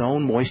make its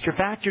own moisture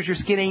factors. Your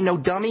skin ain't no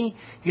dummy.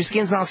 Your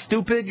skin's not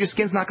stupid. Your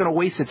skin's not going to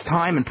waste its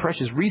time and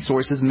precious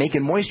resources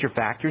making moisture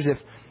factors if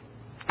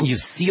You've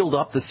sealed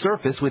up the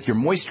surface with your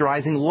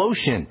moisturizing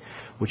lotion,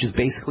 which is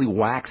basically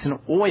wax and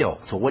oil.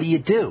 So what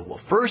do? Well,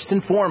 first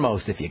and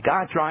foremost, if you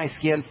got dry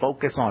skin,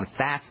 focus on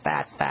fats.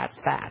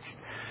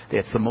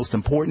 That's the most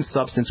important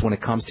substance when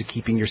it comes to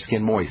keeping your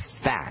skin moist,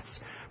 fats.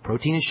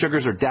 Protein and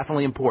sugars are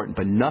definitely important,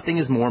 but nothing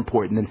is more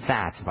important than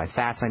fats. By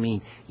fats, I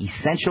mean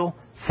essential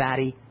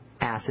fatty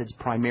acids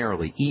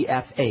primarily,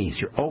 EFAs.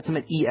 Your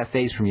ultimate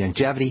EFAs from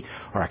Longevity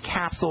are a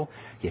capsule.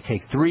 You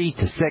take 3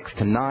 to 6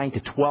 to 9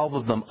 to 12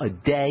 of them a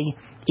day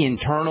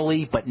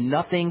internally, but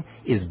nothing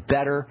is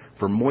better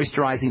for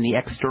moisturizing the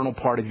external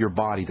part of your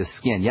body, the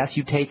skin. Yes,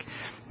 you take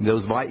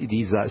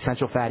these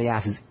essential fatty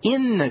acids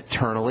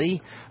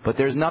internally, but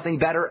there's nothing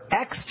better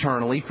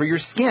externally for your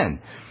skin,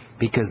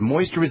 because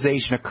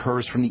moisturization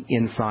occurs from the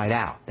inside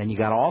out. Then you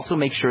got to also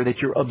make sure that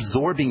you're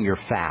absorbing your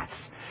fats.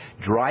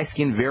 Dry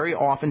skin very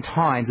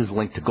oftentimes is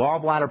linked to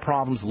gallbladder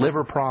problems,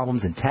 liver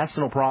problems,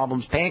 intestinal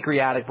problems,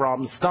 pancreatic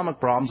problems, stomach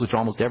problems, which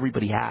almost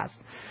everybody has.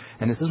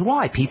 And this is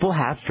why people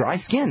have dry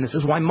skin. This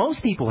is why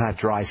most people have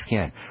dry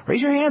skin.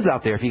 Raise your hands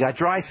out there if you got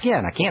dry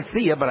skin. I can't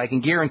see you, but I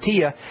can guarantee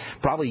you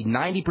probably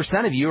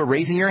 90% of you are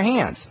raising your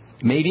hands.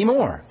 Maybe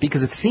more,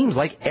 because it seems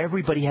like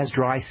everybody has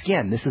dry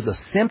skin. This is a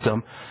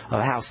symptom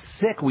of how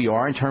sick we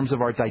are in terms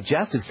of our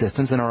digestive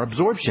systems and our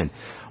absorption,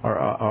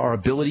 our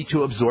ability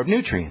to absorb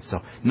nutrients. So,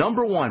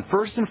 number one,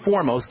 first and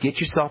foremost, get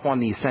yourself on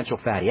the essential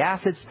fatty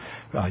acids,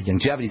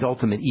 Longevity's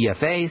ultimate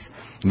EFAs.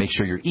 Make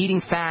sure you're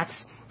eating fats,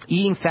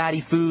 eating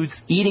fatty foods,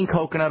 eating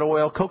coconut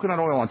oil. Coconut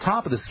oil on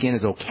top of the skin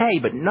is okay,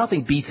 but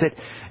nothing beats it.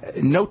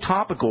 No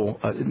topical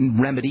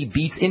remedy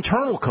beats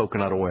internal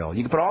coconut oil.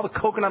 You can put all the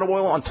coconut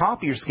oil on top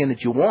of your skin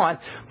that you want,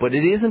 but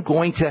it isn't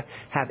going to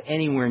have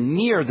anywhere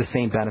near the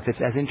same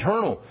benefits as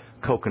internal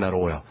coconut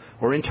oil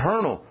or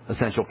internal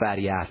essential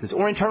fatty acids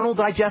or internal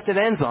digestive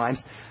enzymes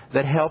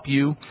that help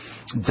you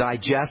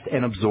digest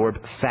and absorb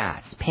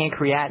fats.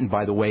 Pancreatin,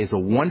 by the way, is a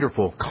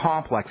wonderful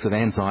complex of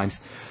enzymes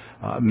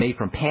made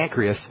from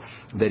pancreas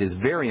that is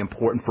very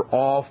important for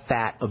all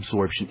fat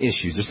absorption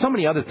issues. There's so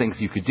many other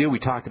things you could do. We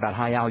talked about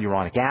high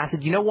hyaluronic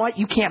acid. You know what?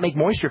 You can't make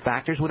moisture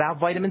factors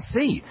without vitamin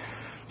C.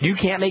 You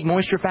can't make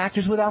moisture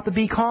factors without the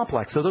B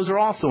complex. So those are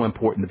also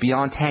important. The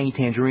Beyond Tangy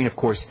Tangerine, of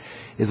course,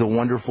 is a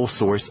wonderful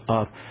source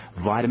of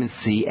vitamin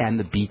C and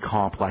the B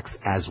complex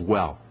as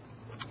well.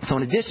 So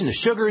in addition to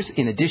sugars,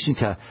 in addition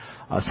to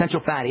essential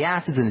fatty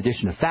acids, in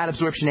addition to fat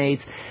absorption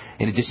aids,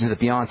 in addition to the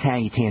Beyond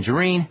Tangy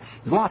Tangerine,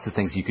 there's lots of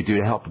things you could do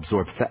to help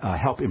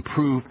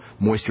improve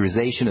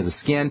moisturization of the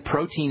skin.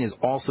 Protein is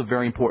also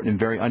very important and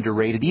very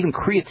underrated. Even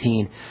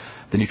creatine,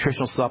 the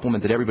nutritional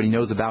supplement that everybody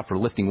knows about for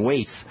lifting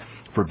weights,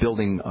 for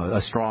building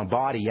a strong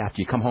body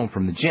after you come home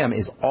from the gym,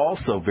 is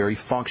also very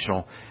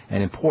functional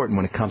and important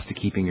when it comes to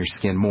keeping your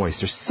skin moist.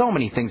 There's so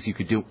many things you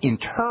could do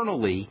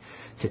internally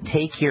to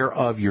take care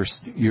of your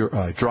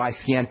dry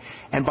skin.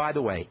 And by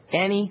the way,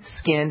 any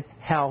skin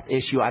health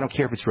issue, I don't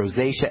care if it's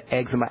rosacea,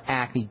 eczema,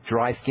 acne,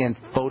 dry skin,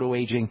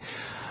 photoaging,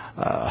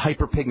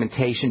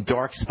 hyperpigmentation,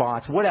 dark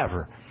spots,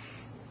 whatever,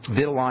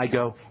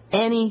 vitiligo,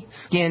 any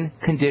skin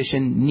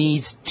condition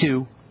needs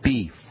to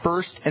be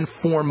first and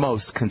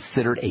foremost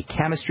considered a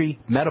chemistry,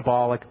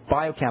 metabolic,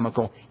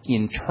 biochemical,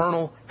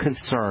 internal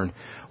concern,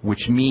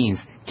 which means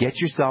get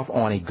yourself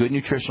on a good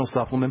nutritional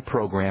supplement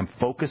program,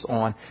 focus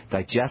on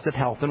digestive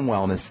health and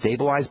wellness,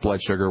 stabilize blood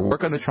sugar,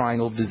 work on the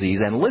triangle of disease,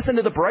 and listen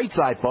to the bright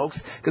side, folks,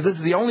 because this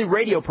is the only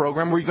radio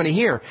program where you're going to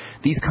hear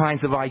these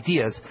kinds of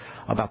ideas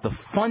about the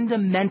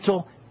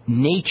fundamental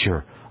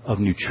nature of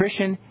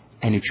nutrition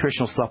and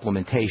nutritional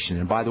supplementation.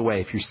 And by the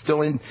way, if you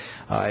still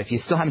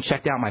haven't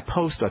checked out my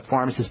post at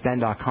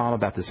pharmacistben.com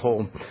about this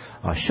whole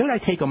should I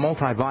take a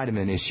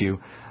multivitamin issue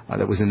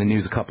that was in the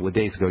news a couple of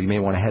days ago, you may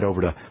want to head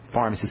over to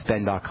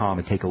pharmacistben.com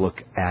and take a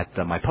look at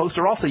my post.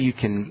 Or also you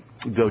can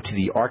go to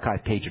the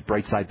archive page at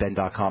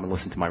brightsideben.com and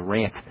listen to my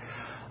rant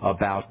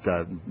about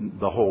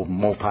the whole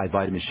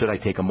multivitamin, should I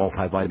take a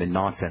multivitamin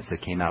nonsense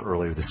that came out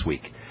earlier this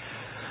week.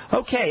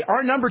 Okay,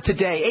 our number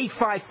today,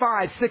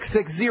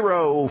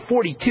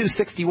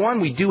 855-660-4261.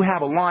 We do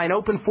have a line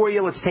open for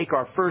you. Let's take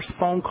our first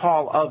phone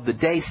call of the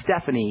day.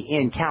 Stephanie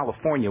in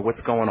California,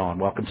 what's going on?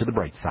 Welcome to the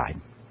Bright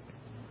Side.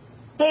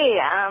 Hey,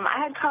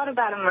 I had called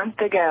about a month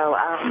ago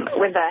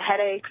with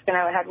headaches, and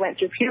I had went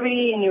through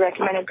puberty, and you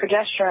recommended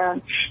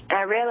progesterone. And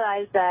I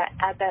realized that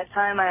at that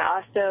time I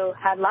also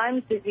had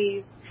Lyme's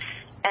disease,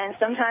 and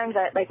sometimes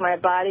my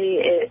body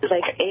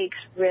aches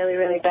really,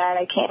 really bad.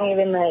 I can't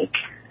even move,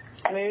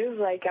 I'm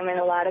in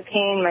a lot of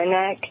pain, my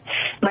neck,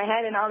 my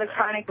head, and all the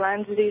chronic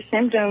Lyme disease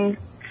symptoms.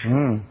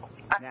 Now,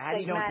 how do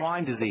you know it's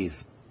Lyme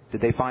disease?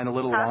 Did they find a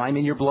little Lyme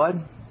in your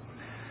blood?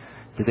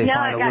 Did they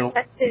find a little?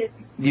 I got tested.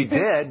 You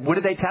did? What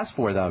did they test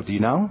for, though? Do you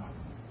know?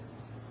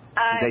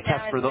 Did they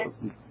test for the?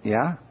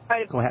 Yeah.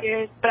 Go ahead.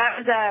 Years, but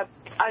I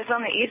was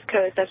on the East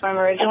Coast. That's where I'm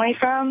originally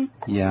from.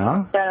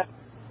 Yeah.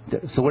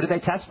 So what did they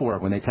test for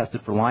when they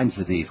tested for Lyme's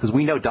disease? Because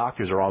we know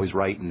doctors are always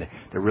right and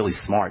they're really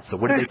smart. So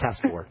what did they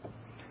test for?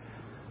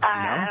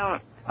 I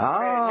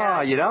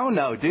Oh, you don't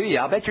know, do you?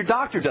 I'll bet your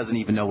doctor doesn't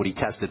even know what he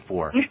tested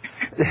for.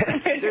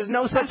 There's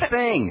no such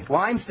thing.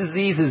 Lyme's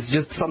disease is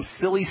just some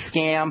silly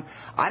scam.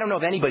 I don't know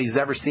if anybody's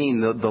ever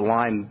seen the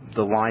Lyme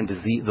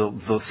disease,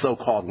 the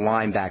so-called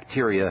Lyme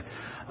bacteria.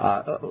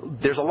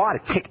 There's a lot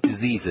of tick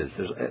diseases.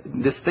 There's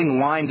this thing,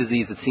 Lyme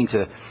disease,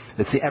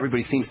 that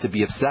everybody seems to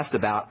be obsessed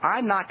about.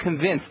 I'm not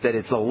convinced that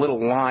it's a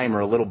little Lyme or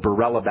a little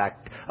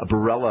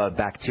Borrelia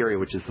bacteria,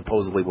 which is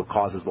supposedly what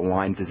causes the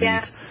Lyme disease.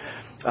 Yeah.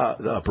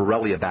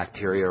 Borrelia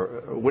bacteria,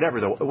 or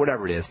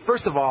whatever it is.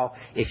 First of all,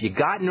 if you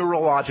got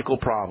neurological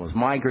problems,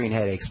 migraine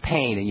headaches,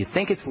 pain, and you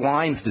think it's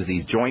Lyme's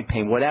disease, joint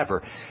pain,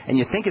 whatever, and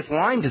you think it's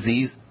Lyme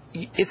disease,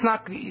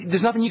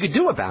 there's nothing you could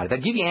do about it. They'll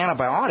give you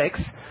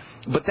antibiotics,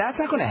 but that's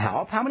not going to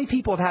help. How many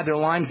people have had their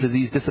Lyme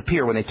disease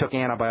disappear when they took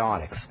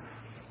antibiotics?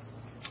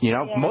 You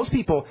know, most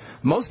people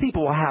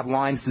will have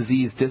Lyme's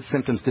disease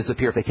symptoms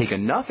disappear if they take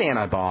enough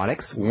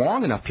antibiotics,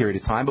 long enough period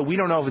of time, but we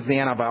don't know if it's the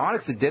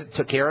antibiotics that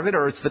took care of it,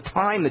 or it's the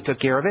time that took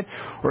care of it,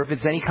 or if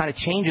it's any kind of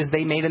changes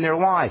they made in their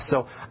lives.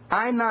 So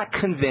I'm not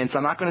convinced.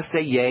 I'm not going to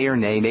say yay or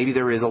nay. Maybe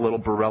there is a little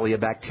Borrelia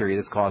bacteria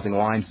that's causing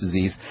Lyme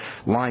disease,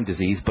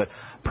 but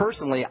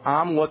personally,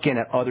 I'm looking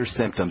at other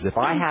symptoms. If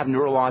I have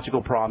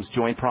neurological problems,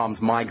 joint problems,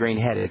 migraine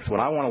headaches, what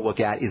I want to look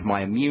at is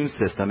my immune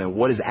system and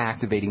what is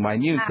activating my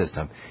immune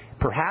system.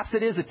 Perhaps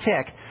it is a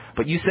tick,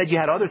 but you said you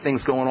had other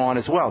things going on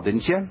as well,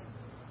 didn't you?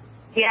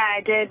 Yeah,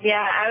 I did.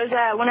 Yeah, I was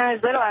when I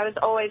was little, I was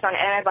always on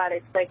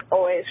antibiotics, like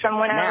always, from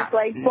when I was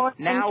like born.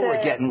 Now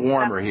we're getting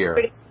warmer here.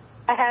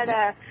 I had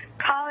a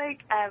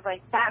colic. I have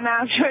like fat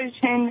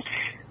malabsorption.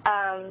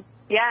 I've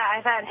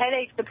had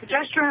headaches. The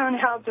progesterone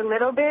helped a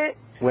little bit.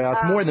 Well,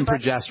 it's more than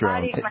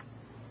progesterone.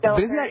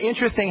 But isn't that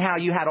interesting how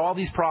you had all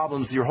these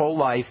problems your whole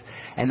life,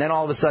 and then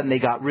all of a sudden they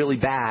got really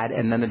bad,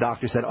 and then the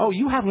doctor said, oh,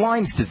 you have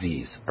Lyme's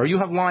disease, or you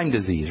have Lyme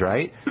disease,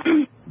 right?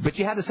 But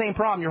you had the same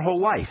problem your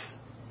whole life.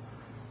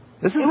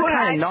 This is the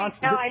kind of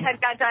nonsense. No, I had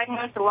got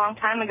diagnosed a long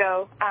time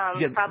ago.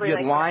 You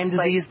had Lyme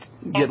disease.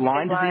 You had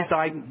Lyme disease.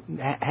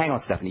 Hang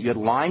on, Stephanie. You had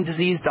Lyme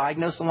disease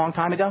diagnosed a long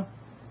time ago?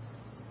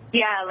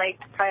 Yeah,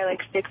 probably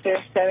 6 or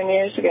 7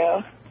 years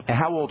ago. And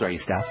how old are you,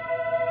 Steph?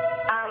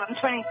 I'm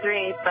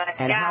 23, but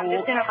and I'm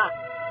just in a.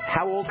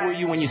 How old were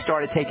you when you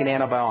started taking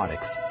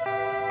antibiotics?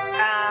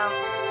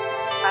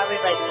 Probably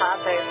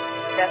toddler.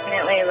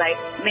 Definitely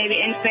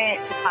maybe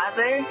infant to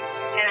toddler.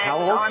 And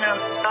how old?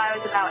 I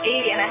was about 8,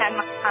 and I had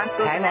my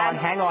tonsils.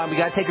 Hang on. We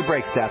got to take a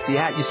break, Steph. So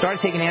you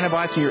started taking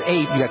antibiotics when you were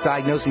 8. You got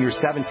diagnosed when you were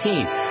 17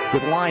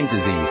 with Lyme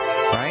disease,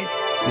 right?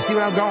 You see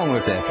where I'm going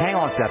with this? Hang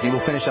on, Stephanie.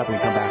 We'll finish up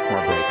when we come back from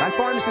our break. I'm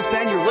Pharmacist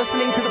Ben. You're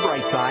listening to The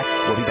Bright Side.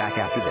 We'll be back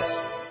after this.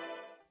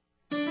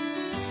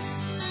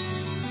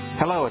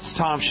 Hello, it's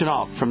Tom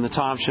Chenault from The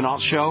Tom Chenault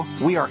Show.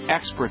 We are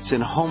experts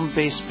in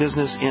home-based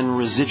business and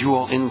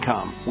residual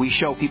income. We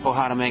show people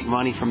how to make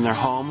money from their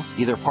home,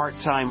 either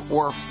part-time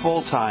or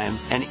full-time,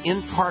 and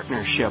in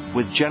partnership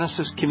with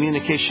Genesis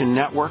Communication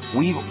Network,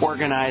 we've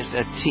organized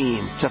a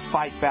team to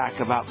fight back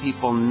about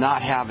people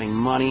not having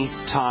money,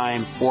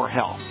 time, or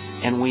health.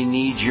 And we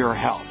need your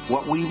help.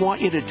 What we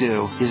want you to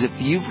do is if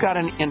you've got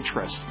an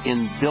interest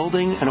in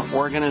building an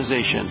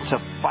organization to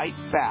fight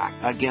back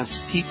against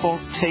people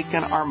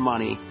taking our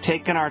money,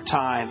 taking our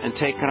time, and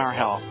taking our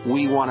health,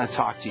 we want to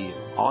talk to you.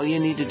 All you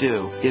need to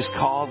do is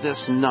call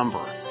this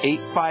number,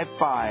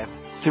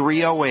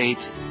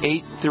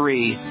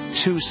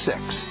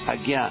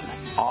 855-308-8326. Again,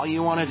 all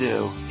you want to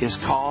do is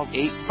call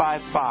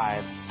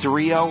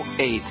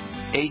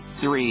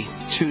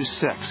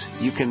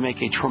 855-308-8326. You can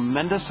make a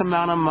tremendous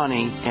amount of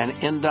money and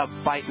end up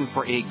fighting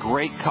for a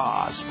great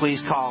cause.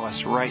 Please call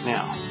us right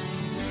now.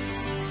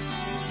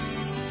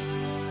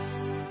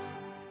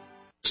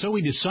 So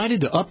we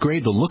decided to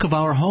upgrade the look of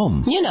our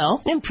home. You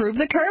know, improve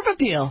the curb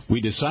appeal. We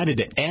decided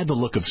to add the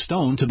look of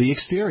stone to the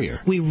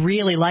exterior. We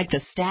really like the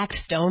stacked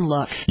stone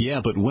look.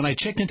 Yeah, but when I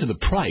checked into the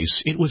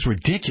price, it was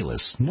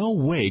ridiculous. No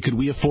way could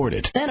we afford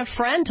it. Then a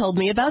friend told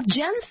me about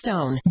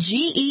Genstone.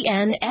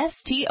 Genstone.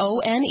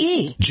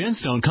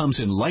 Genstone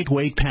comes in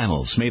lightweight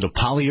panels made of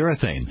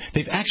polyurethane.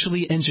 They've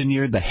actually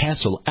engineered the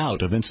hassle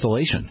out of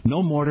installation.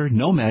 No mortar,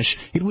 no mesh.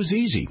 It was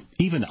easy.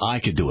 Even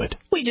I could do it.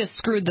 We just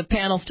screwed the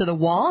panels to the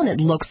wall and it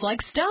looks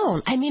like stone.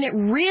 I mean, it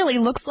really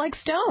looks like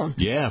stone.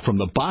 Yeah, from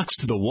the box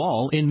to the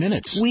wall in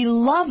minutes. We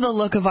love the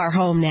look of our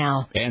home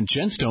now. And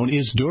Genstone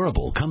is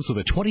durable, comes with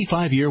a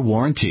 25-year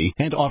warranty,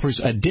 and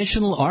offers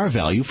additional R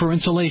value for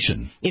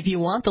insulation. If you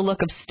want the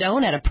look of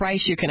stone at a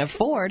price you can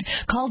afford,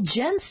 call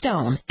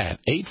Genstone at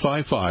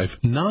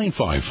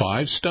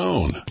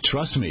 855-955-STONE.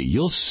 Trust me,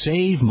 you'll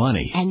save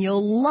money. And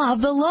you'll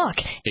love the look.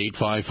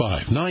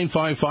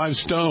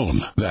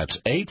 855-955-STONE. That's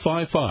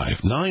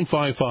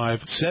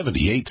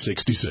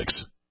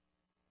 855-955-7866.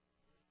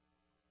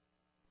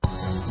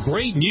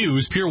 Great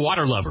news, pure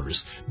water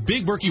lovers.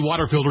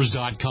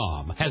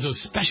 BigBerkeyWaterFilters.com has a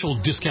special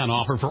discount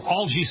offer for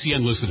all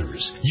GCN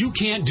listeners. You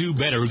can't do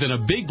better than a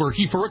Big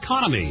Berkey for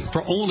economy.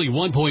 For only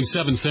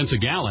 1.7 cents a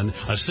gallon,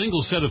 a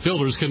single set of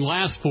filters can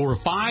last for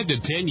 5 to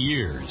 10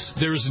 years.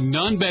 There's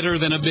none better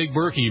than a Big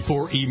Berkey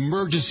for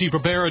emergency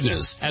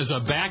preparedness as a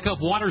backup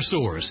water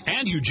source.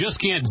 And you just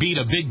can't beat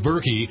a Big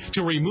Berkey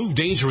to remove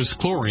dangerous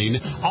chlorine,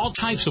 all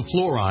types of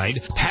fluoride,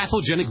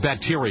 pathogenic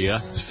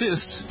bacteria,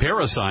 cysts,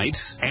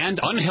 parasites, and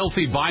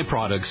unhealthy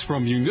byproducts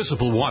from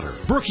municipal water.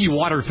 Berkey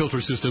water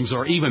filter systems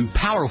are even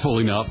powerful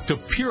enough to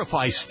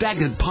purify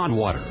stagnant pond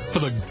water. For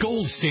the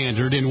gold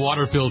standard in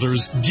water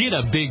filters, get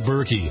a Big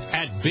Berkey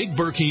at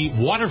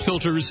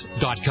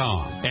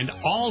BigBerkeyWaterFilters.com. And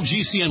all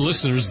GCN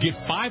listeners get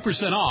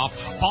 5% off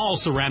all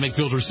ceramic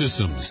filter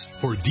systems.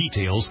 For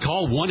details,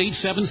 call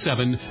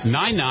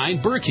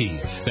 1-877-99-BERKEY.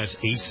 That's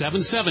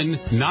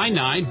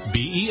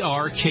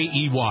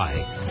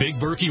 877-99-BERKEY. Big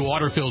Berkey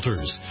Water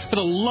Filters, for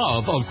the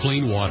love of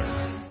clean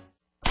water.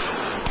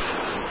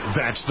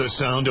 That's the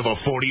sound of a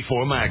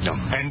 .44 Magnum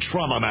and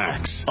Trauma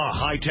Max, a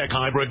high-tech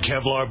hybrid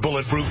Kevlar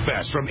bulletproof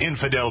vest from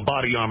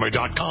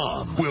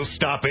InfidelBodyArmor.com. Will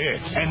stop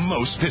it and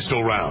most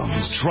pistol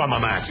rounds. Trauma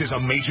Max is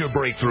a major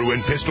breakthrough in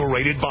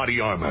pistol-rated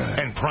body armor,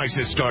 and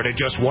prices start at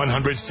just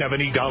 $170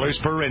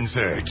 per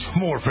insert.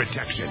 More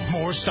protection,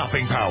 more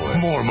stopping power,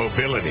 more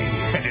mobility,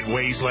 and it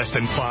weighs less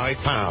than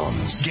 5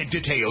 pounds. Get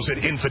details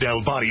at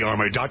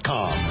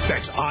InfidelBodyArmor.com.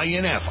 That's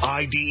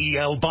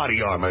INFIDEL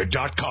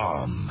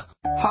BodyArmor.com.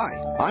 Hi,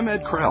 I'm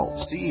Ed Krell,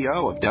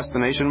 CEO of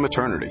Destination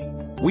Maternity.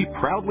 We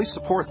proudly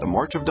support the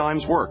March of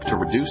Dimes work to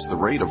reduce the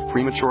rate of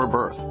premature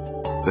birth.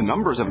 The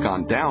numbers have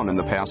gone down in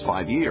the past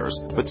 5 years,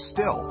 but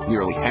still,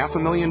 nearly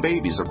 500,000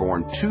 babies are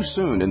born too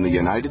soon in the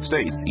United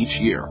States each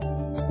year.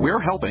 We're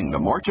helping the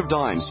March of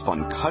Dimes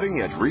fund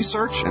cutting-edge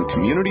research and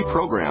community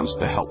programs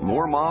to help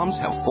more moms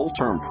have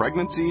full-term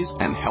pregnancies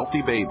and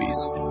healthy babies.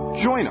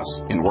 Join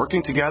us in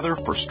working together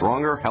for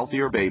stronger,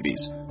 healthier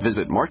babies.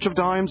 Visit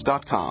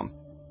marchofdimes.com.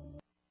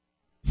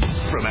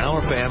 From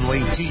our family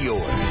to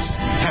yours,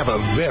 have a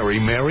very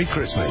Merry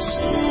Christmas.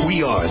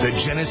 We are the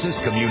Genesis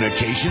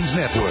Communications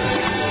Network,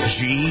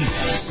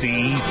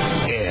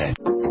 GCN.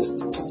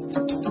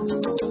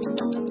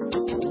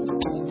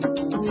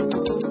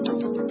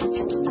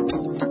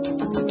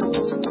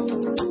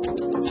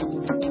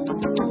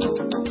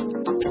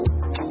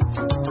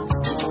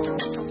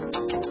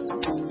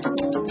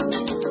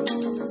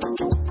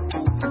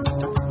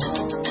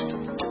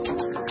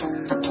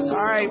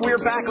 We're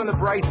back on the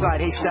bright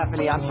side. Hey,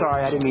 Stephanie, I'm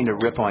sorry. I didn't mean to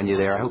rip on you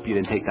there. I hope you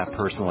didn't take that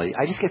personally.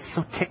 I just get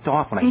so ticked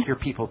off when I hear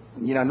people,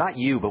 not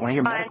you, but when I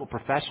hear medical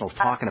professionals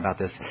talking about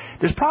this.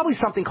 There's probably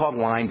something called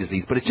Lyme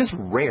disease, but it's just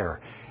rare.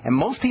 And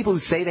most people who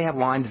say they have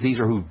Lyme disease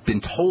or who've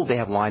been told they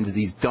have Lyme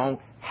disease don't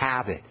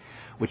have it.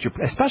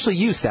 Especially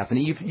you,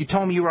 Stephanie. You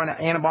told me you were on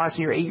antibiotics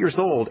when you were 8 years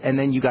old, and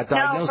then you got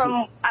diagnosed.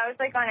 No, I was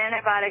on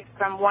antibiotics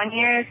from 1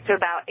 year to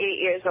about 8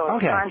 years old.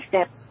 Okay.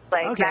 Constant,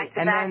 back to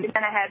and back. And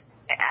then I had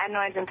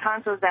adenoids and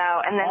tonsils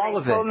out, and then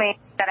they told me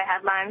that I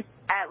had Lyme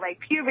at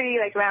puberty,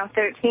 around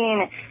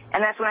 13,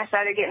 and that's when I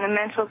started getting the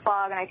mental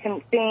fog, and I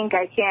couldn't think,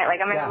 I'm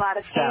in a lot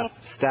of pain.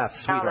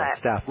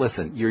 Steph,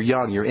 listen, you're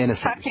young, you're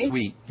innocent, you're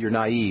sweet, you're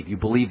naive, you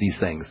believe these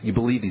things, you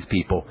believe these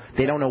people.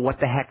 They don't know what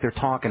the heck they're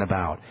talking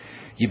about.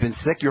 You've been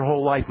sick your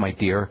whole life, my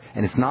dear,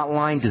 and it's not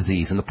Lyme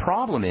disease. And the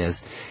problem is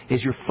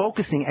you're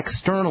focusing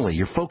externally.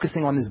 You're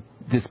focusing on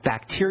this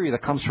bacteria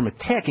that comes from a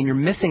tick, and you're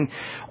missing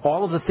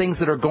all of the things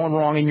that are going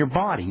wrong in your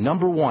body.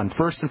 Number one,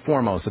 first and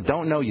foremost, I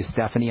don't know you,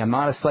 Stephanie. I'm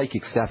not a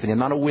psychic, Stephanie. I'm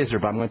not a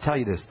wizard, but I'm going to tell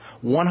you this.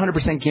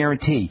 100%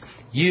 guarantee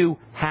you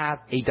have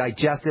a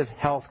digestive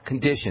health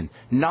condition.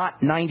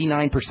 Not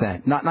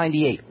 99%, not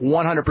 98%,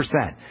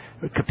 100%.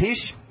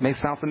 Capiche? May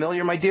sound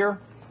familiar, my dear?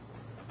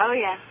 Oh,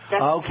 yeah.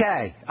 Definitely.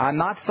 Okay. I'm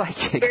not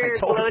psychic.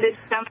 Bloated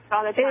stomach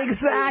all the time.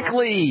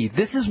 Exactly.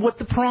 This is what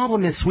the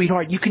problem is,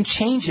 sweetheart. You can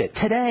change it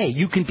today.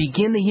 You can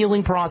begin the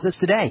healing process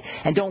today.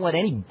 And don't let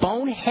any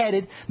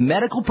boneheaded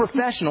medical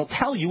professional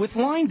tell you it's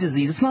Lyme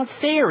disease. It's not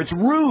fair. It's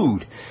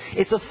rude.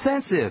 It's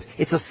offensive.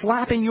 It's a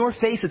slap in your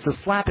face. It's a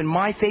slap in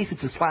my face.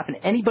 It's a slap in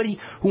anybody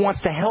who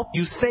wants to help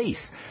you's face.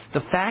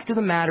 The fact of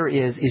the matter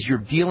is you're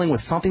dealing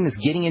with something that's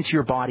getting into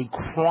your body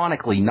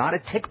chronically, not a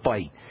tick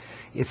bite.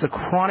 It's a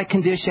chronic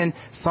condition.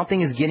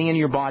 Something is getting into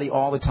your body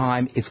all the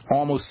time. It's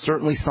almost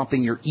certainly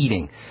something you're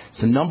eating.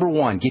 So number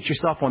one, get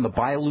yourself on the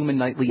Biolumin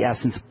Nightly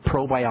Essence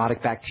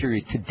probiotic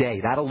bacteria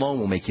today. That alone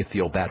will make you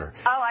feel better.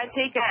 Oh, I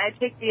take the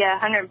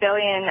 100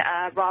 billion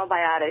raw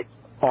biotics.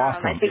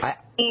 Awesome.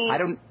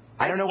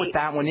 I don't know what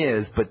that one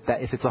is, but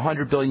if it's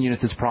 100 billion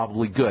units, it's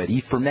probably good.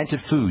 Eat fermented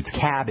foods,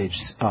 cabbage.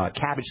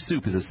 Cabbage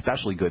soup is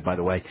especially good, by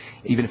the way,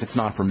 even if it's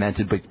not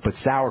fermented. But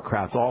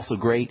sauerkraut's also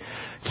great.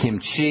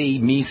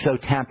 Kimchi, miso,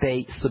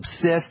 tempeh.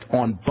 Subsist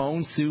on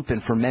bone soup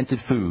and fermented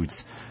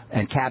foods,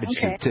 and cabbage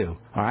soup too.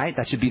 All right,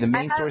 that should be the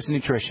main source of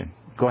nutrition.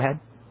 Go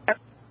ahead.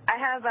 I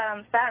have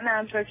fat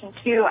malabsorption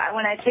too.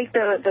 When I take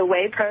the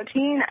whey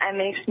protein, it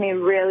makes me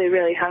really,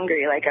 really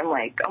hungry. Like I'm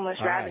like almost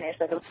ravenous.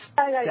 Like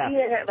I gotta eat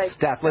it. Like,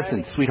 Steph,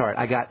 listen, sweetheart,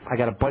 I got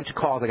a bunch of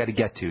calls I got to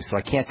get to, so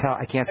I can't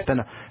spend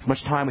as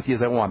much time with you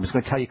as I want. I'm just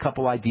going to tell you a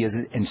couple ideas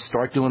and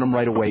start doing them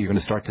right away. You're going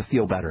to start to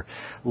feel better.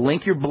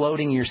 Link your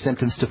bloating and your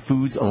symptoms to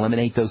foods.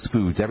 Eliminate those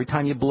foods. Every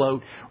time you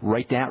bloat,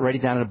 write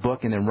it down in a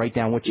book, and then write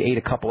down what you ate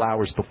a couple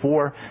hours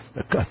before,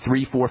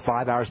 3, 4,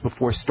 5 hours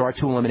before. Start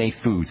to eliminate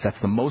foods. That's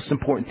the most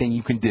important thing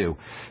you can do.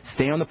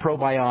 Stay on the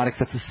probiotics.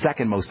 That's the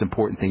second most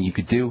important thing you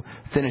could do.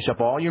 Finish up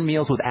all your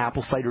meals with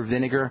apple cider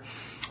vinegar,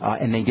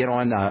 and then get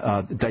on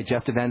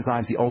digestive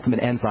enzymes, the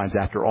ultimate enzymes,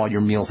 after all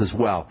your meals as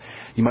well.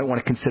 You might want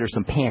to consider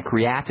some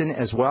pancreatin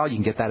as well. You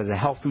can get that at a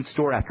health food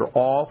store after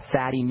all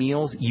fatty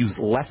meals. Use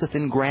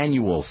lecithin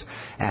granules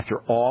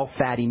after all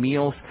fatty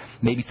meals.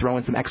 Maybe throw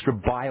in some extra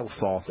bile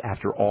salts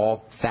after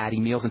all fatty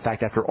meals. In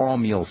fact, after all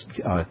meals,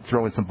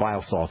 throw in some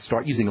bile salts.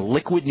 Start using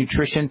liquid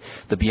nutrition,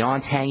 the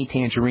Beyond Tangy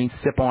Tangerine.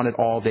 Sip on it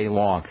all day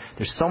long.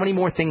 There's so many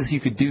more things you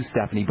could do,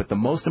 Stephanie, but the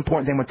most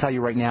important thing I'm going to tell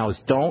you right now is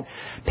don't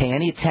pay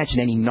any attention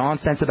to any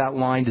nonsense about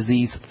Lyme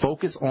disease.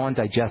 Focus on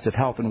digestive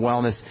health and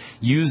wellness.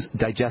 Use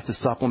digestive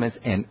supplements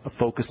and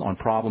focus on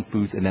problem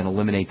foods, and then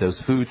eliminate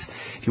those foods.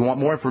 If you want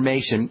more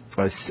information,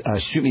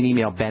 shoot me an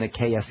email,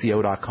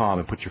 ben@ksco.com,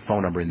 and put your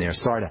phone number in there.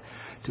 Sorry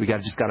we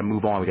just got to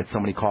move on. We got so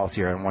many calls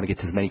here. I want to get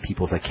to as many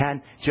people as I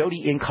can.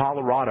 Jody in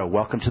Colorado,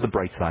 welcome to the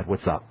bright side.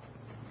 What's up?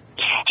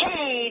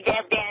 Hey,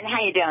 Deb, Dan,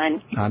 how you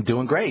doing? I'm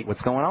doing great.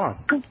 What's going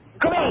on?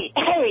 Great.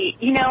 Hey,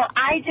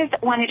 I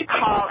just wanted to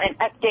call and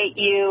update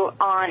you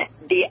on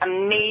the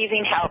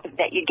amazing help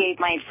that you gave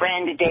my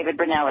friend David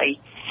Brunelli.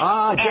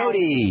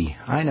 Jody.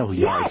 I know who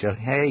you are, Jody.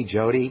 Hey,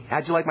 Jody.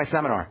 How'd you like my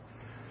seminar?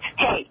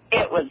 Hey,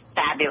 it was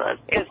fabulous.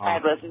 It was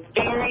fabulous.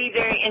 Very,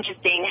 very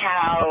interesting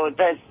how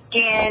the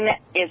skin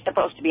is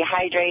supposed to be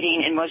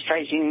hydrating and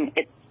moisturizing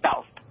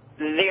itself.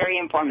 Very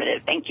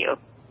informative. Thank you.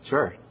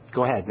 Sure.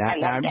 Go ahead.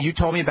 Now you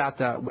told me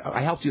about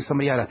I helped you.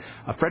 Somebody had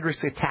a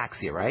Friedreich's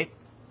ataxia, right?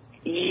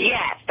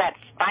 Yes, that's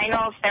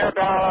spinal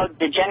cerebral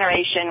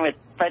degeneration with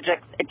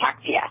Friedreich's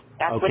ataxia.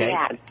 That's what he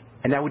has.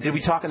 And now, did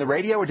we talk on the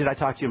radio, or did I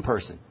talk to you in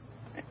person?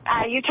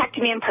 You talked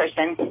to me in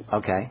person.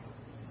 Okay.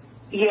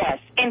 Yes,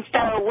 and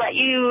so what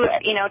you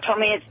told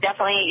me, it's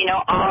definitely,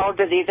 all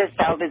disease is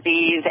cell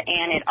disease,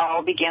 and it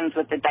all begins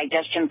with the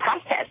digestion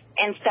process.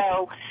 And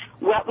so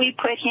what we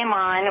put him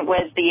on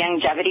was the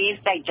Longevity's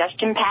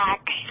digestion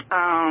pack,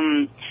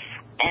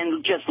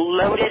 and just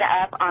loaded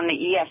up on the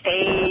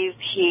EFAs.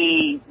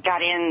 He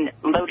got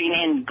loading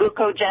in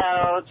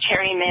glucogel,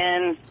 cherry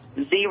mints,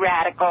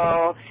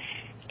 Z-radical,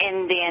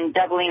 and then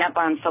doubling up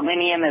on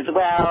selenium as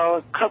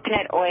well,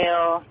 coconut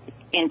oil,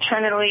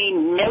 internally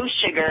no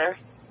sugar,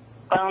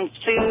 bone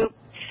soup,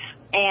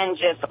 and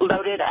just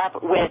loaded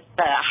up with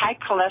high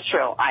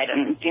cholesterol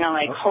items,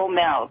 like whole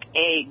milk,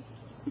 eggs,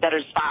 butter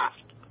soft,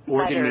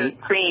 butter,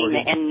 cream,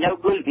 and no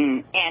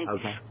gluten. And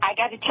I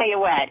got to tell you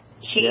what,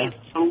 he is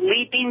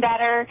sleeping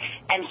better,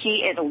 and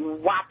he is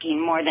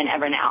walking more than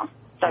ever now.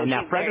 So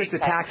now, Friedreich's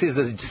ataxia is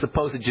a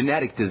supposed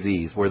genetic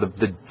disease where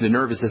the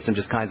nervous system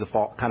just kind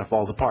of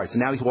falls apart. So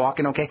now he's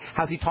walking okay.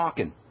 How's he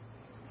talking?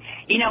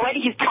 You know what?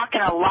 He's talking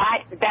a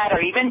lot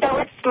better, even though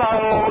it's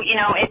slow,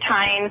 at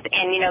times,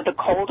 and, the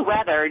cold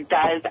weather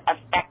does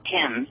affect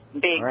him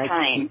big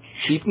time.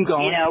 Keep him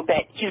going.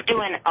 But he's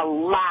doing a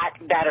lot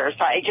better.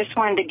 So I just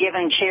wanted to give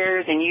him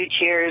cheers, and you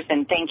cheers,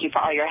 and thank you for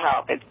all your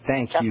help.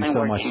 Thank you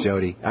so much,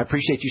 Jody. I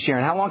appreciate you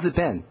sharing. How long has it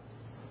been?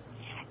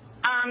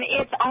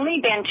 It's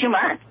only been 2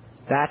 months.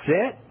 That's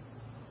it?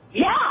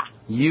 Yeah.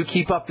 You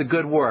keep up the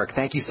good work.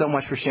 Thank you so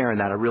much for sharing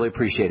that. I really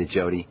appreciate it,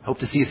 Jody. Hope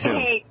to see you soon.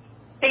 Hey.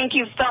 Thank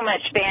you so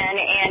much, Ben.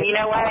 And you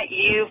know what?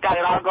 You've got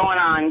it all going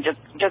on.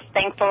 Just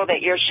thankful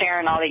that you're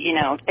sharing all that you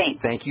know.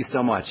 Thanks. Thank you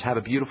so much. Have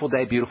a beautiful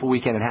day, beautiful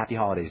weekend, and happy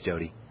holidays,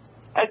 Jody.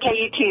 Okay,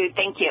 you too.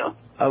 Thank you.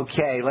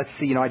 Okay, let's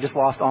see. I just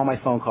lost all my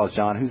phone calls.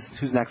 John,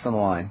 who's next on the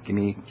line? Give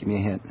me a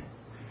hint.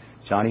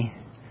 Johnny?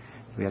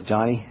 We have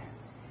Johnny.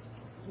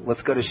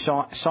 Let's go to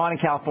Sean. Sean in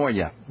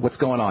California. What's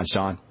going on,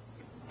 Sean?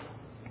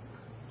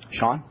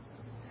 Sean?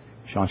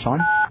 Sean?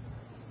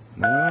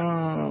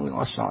 No, we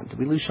lost Sean. Did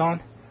we lose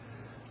Sean?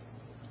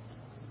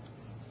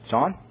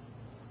 Sean?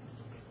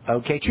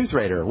 Okay, Truth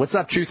Raider. What's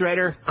up, Truth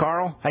Raider?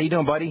 Carl, how you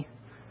doing, buddy?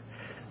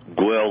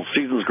 Well,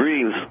 season's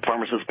greetings,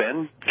 Pharmacist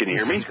Ben. Can you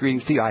hear me?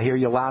 Greetings to you. I hear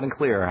you loud and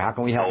clear. How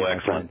can we help you,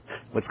 excellent.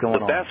 What's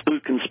going on? The fast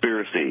food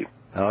conspiracy.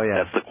 Oh,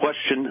 yeah. That's the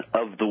question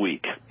of the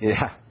week.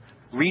 Yeah.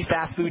 Read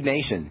Fast Food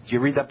Nation. Did you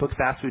read that book,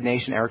 Fast Food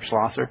Nation, Eric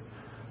Schlosser?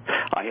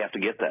 I have to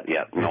get that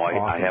yet. No,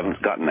 awesome. I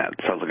haven't gotten that.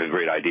 Sounds like a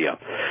great idea.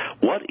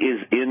 What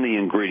is in the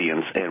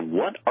ingredients, and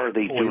what are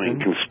they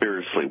doing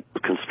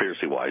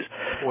conspiracy-wise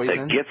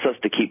that gets us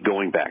to keep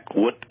going back?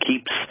 What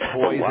keeps the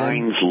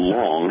lines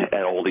long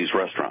at all these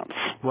restaurants?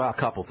 Well, a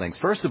couple things.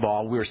 First of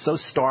all, we're so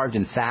starved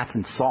in fats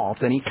and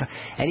salts.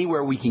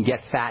 Anywhere we can get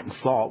fat and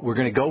salt, we're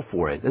going to go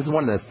for it. This is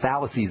one of the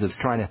fallacies of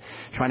trying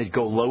to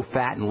go low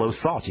fat and low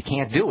salt. You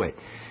can't do it.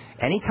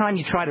 Anytime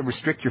you try to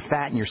restrict your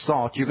fat and your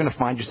salt, you're going to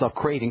find yourself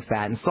craving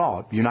fat and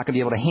salt. You're not going to be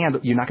able to handle.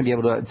 You're not going to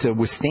be able to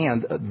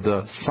withstand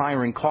the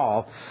siren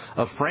call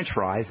of French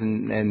fries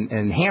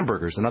and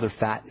hamburgers and other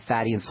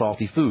fatty and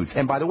salty foods.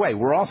 And by the way,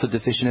 we're also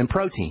deficient in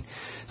protein.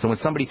 So when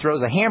somebody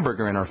throws a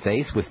hamburger in our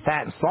face with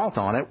fat and salt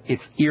on it,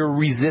 it's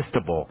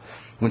irresistible.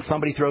 When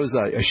somebody throws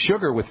a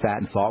sugar with fat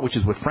and salt, which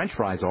is what French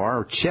fries are,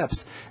 or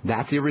chips,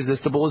 that's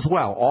irresistible as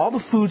well. All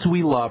the foods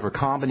we love are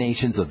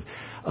combinations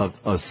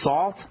of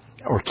salt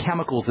or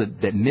chemicals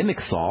that mimic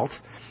salt,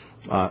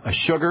 a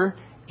sugar,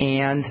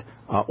 and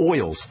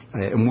oils.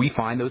 And we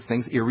find those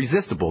things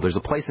irresistible. There's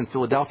a place in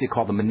Philadelphia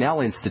called the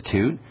Menel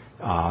Institute.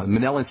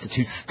 Menel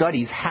Institute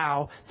studies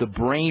how the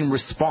brain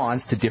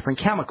responds to different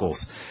chemicals.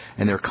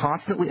 And they're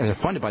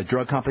funded by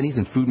drug companies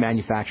and food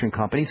manufacturing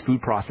companies,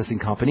 food processing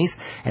companies,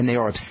 and they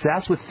are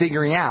obsessed with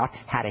figuring out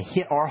how to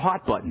hit our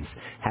hot buttons,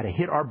 how to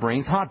hit our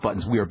brain's hot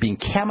buttons. We are being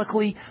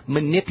chemically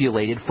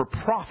manipulated for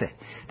profit.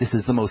 This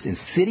is the most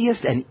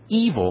insidious and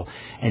evil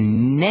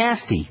and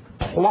nasty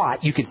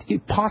plot you could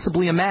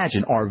possibly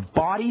imagine. Our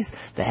bodies,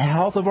 the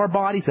health of our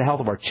bodies, the health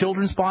of our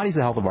children's bodies,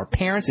 the health of our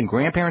parents' and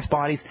grandparents'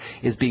 bodies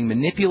is being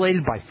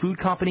manipulated by food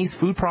companies,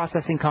 food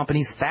processing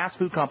companies, fast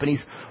food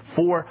companies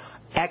for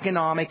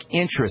economic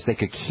interest. They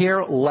could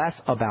care less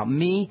about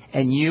me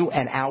and you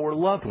and our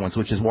loved ones,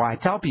 which is why I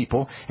tell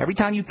people every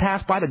time you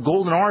pass by the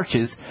Golden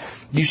Arches,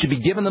 you should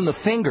be giving them the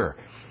finger.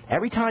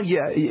 Every time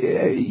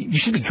you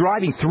should be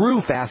driving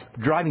through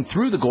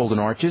the Golden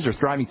Arches or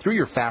driving through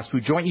your fast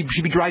food joint, you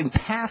should be driving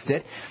past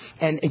it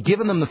and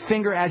giving them the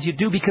finger as you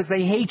do because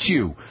they hate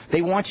you.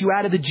 They want you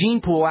out of the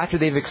gene pool after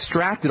they've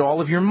extracted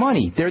all of your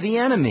money. They're the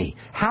enemy.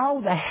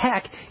 How the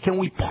heck can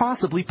we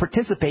possibly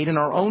participate in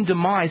our own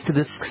demise to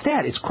this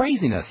extent? It's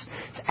craziness.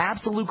 It's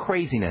absolute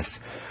craziness.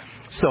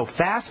 So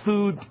fast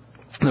food.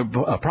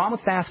 The problem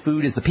with fast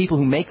food is the people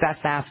who make that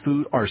fast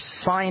food are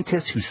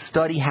scientists who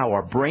study how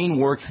our brain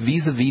works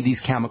vis-a-vis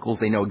these chemicals.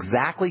 They know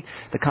exactly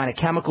the kind of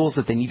chemicals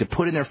that they need to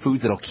put in their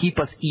foods that'll keep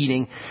us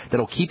eating,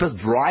 that'll keep us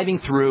driving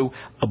through,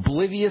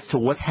 oblivious to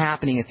what's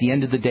happening at the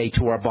end of the day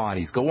to our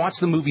bodies. Go watch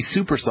the movie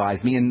Super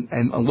Size Me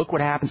and look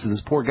what happens to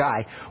this poor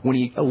guy when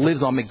he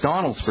lives on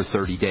McDonald's for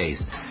 30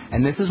 days.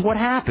 And this is what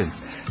happens.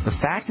 The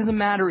fact of the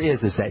matter is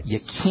that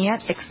you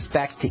can't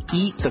expect to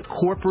eat the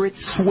corporate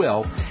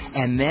swill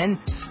and then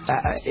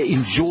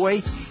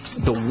enjoy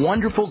the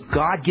wonderful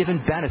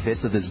God-given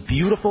benefits of this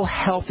beautiful,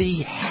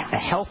 healthy,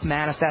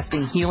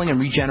 health-manifesting, healing, and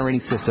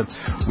regenerating system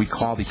we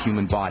call the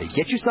human body.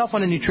 Get yourself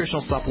on a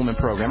nutritional supplement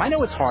program. I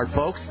know it's hard,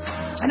 folks.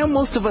 I know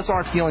most of us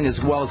aren't feeling as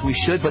well as we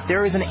should, but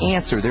there is an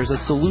answer. There's a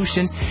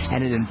solution,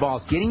 and it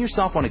involves getting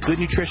yourself on a good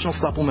nutritional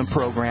supplement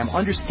program,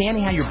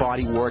 understanding how your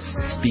body works,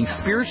 being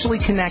spiritually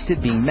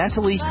connected, being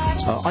mentally,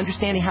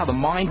 understanding how the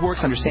mind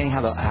works, understanding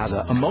how the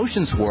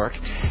emotions work,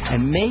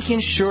 and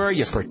making sure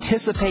you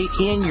participate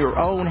in your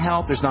own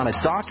health. There's not a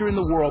doctor in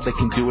the world that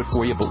can do it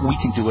for you, but we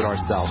can do it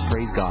ourselves.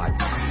 Praise God.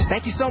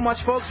 Thank you so much,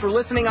 folks, for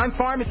listening. I'm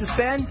Pharmacist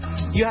Ben.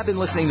 You have been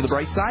listening to The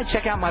Bright Side.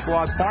 Check out my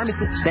blog,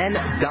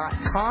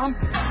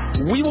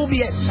 pharmacistben.com. We will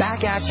be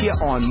back at you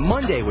on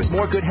Monday with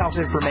more good health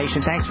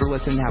information. Thanks for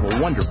listening. Have a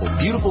wonderful,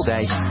 beautiful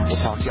day.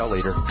 We'll talk to y'all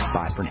later.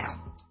 Bye for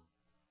now.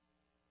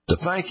 To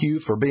thank you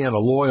for being a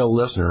loyal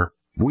listener,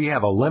 we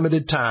have a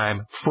limited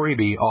time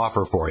freebie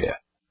offer for you.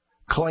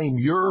 Claim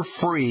your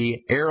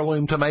free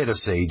heirloom tomato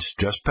seeds,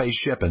 just pay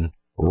shipping,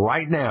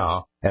 right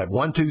now at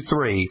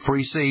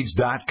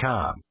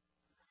 123freeseeds.com.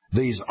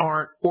 These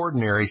aren't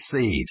ordinary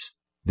seeds.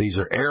 These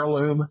are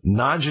heirloom,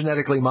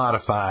 non-genetically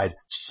modified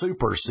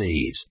super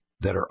seeds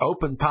that are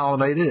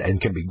open-pollinated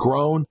and can be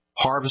grown,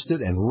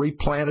 harvested, and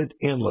replanted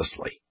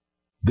endlessly.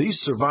 These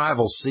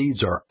survival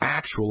seeds are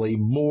actually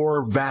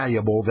more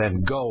valuable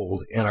than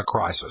gold in a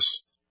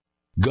crisis.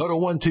 Go to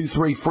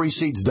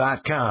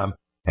 123freeseeds.com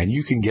and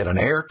you can get an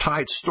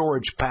airtight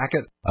storage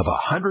packet of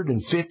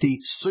 150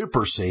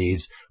 super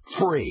seeds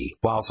free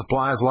while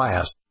supplies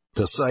last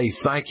to say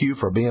thank you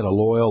for being a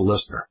loyal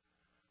listener.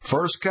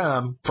 First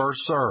come, first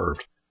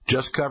served.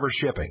 Just cover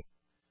shipping.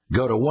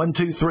 Go to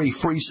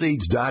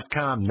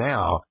 123freeseeds.com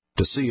now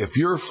to see if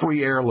your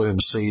free heirloom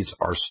seeds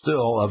are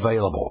still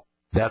available.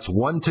 That's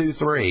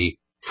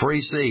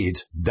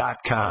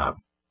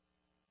 123freeseeds.com.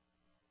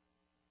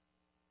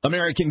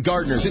 American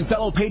gardeners and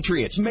fellow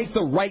patriots, make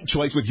the right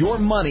choice with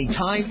your money,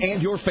 time, and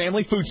your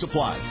family food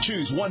supply.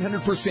 Choose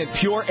 100%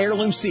 pure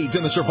heirloom seeds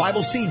in the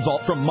Survival Seed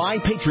Vault from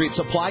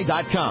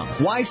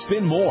MyPatriotSupply.com. Why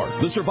spend more?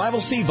 The Survival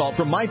Seed Vault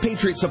from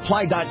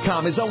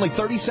MyPatriotSupply.com is only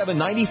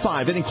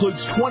 $37.95 and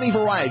includes 20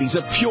 varieties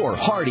of pure,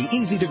 hardy,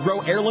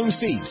 easy-to-grow heirloom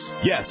seeds.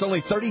 Yes,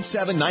 only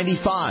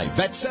 $37.95.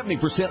 That's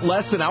 70%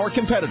 less than our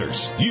competitors.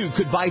 You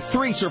could buy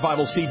 3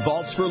 Survival Seed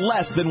Vaults for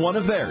less than one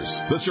of theirs.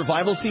 The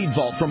Survival Seed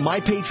Vault from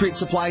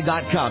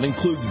MyPatriotSupply.com MyPatriotSupply.com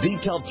includes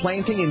detailed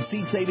planting and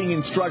seed-saving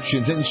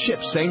instructions and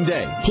ships same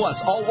day. Plus,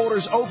 all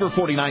orders over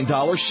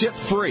 $49 ship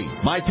free.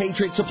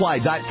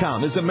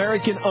 MyPatriotSupply.com is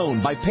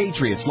American-owned by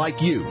patriots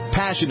like you,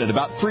 passionate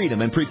about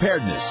freedom and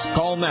preparedness.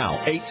 Call now,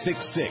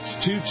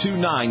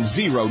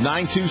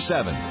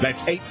 866-229-0927.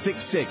 That's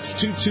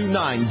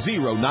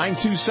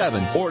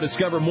 866-229-0927. Or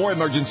discover more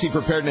emergency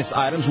preparedness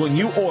items when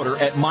you order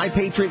at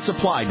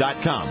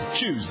MyPatriotSupply.com.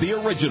 Choose the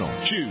original.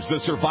 Choose the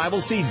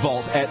Survival Seed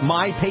Vault at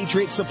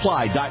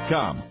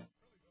MyPatriotSupply.com.